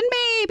posts and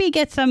maybe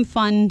get some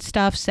fun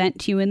stuff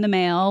sent to you in the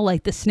mail,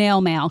 like the snail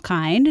mail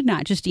kind,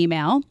 not just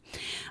email.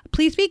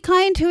 Please be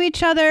kind to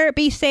each other,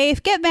 be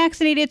safe, get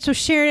vaccinated so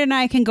Sharon and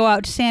I can go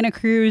out to Santa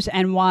Cruz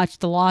and watch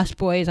The Lost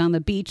Boys on the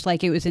beach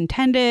like it was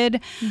intended.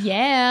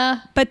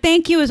 Yeah. But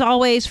thank you as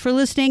always for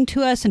listening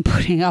to us and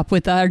putting up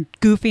with our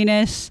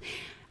goofiness.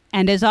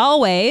 And as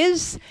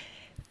always,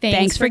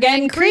 thanks for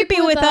getting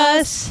creepy with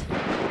us.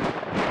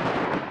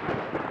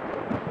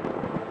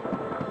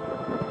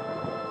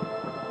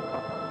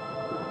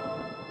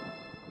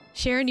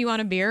 Sharon, do you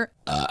want a beer?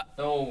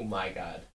 Oh my God.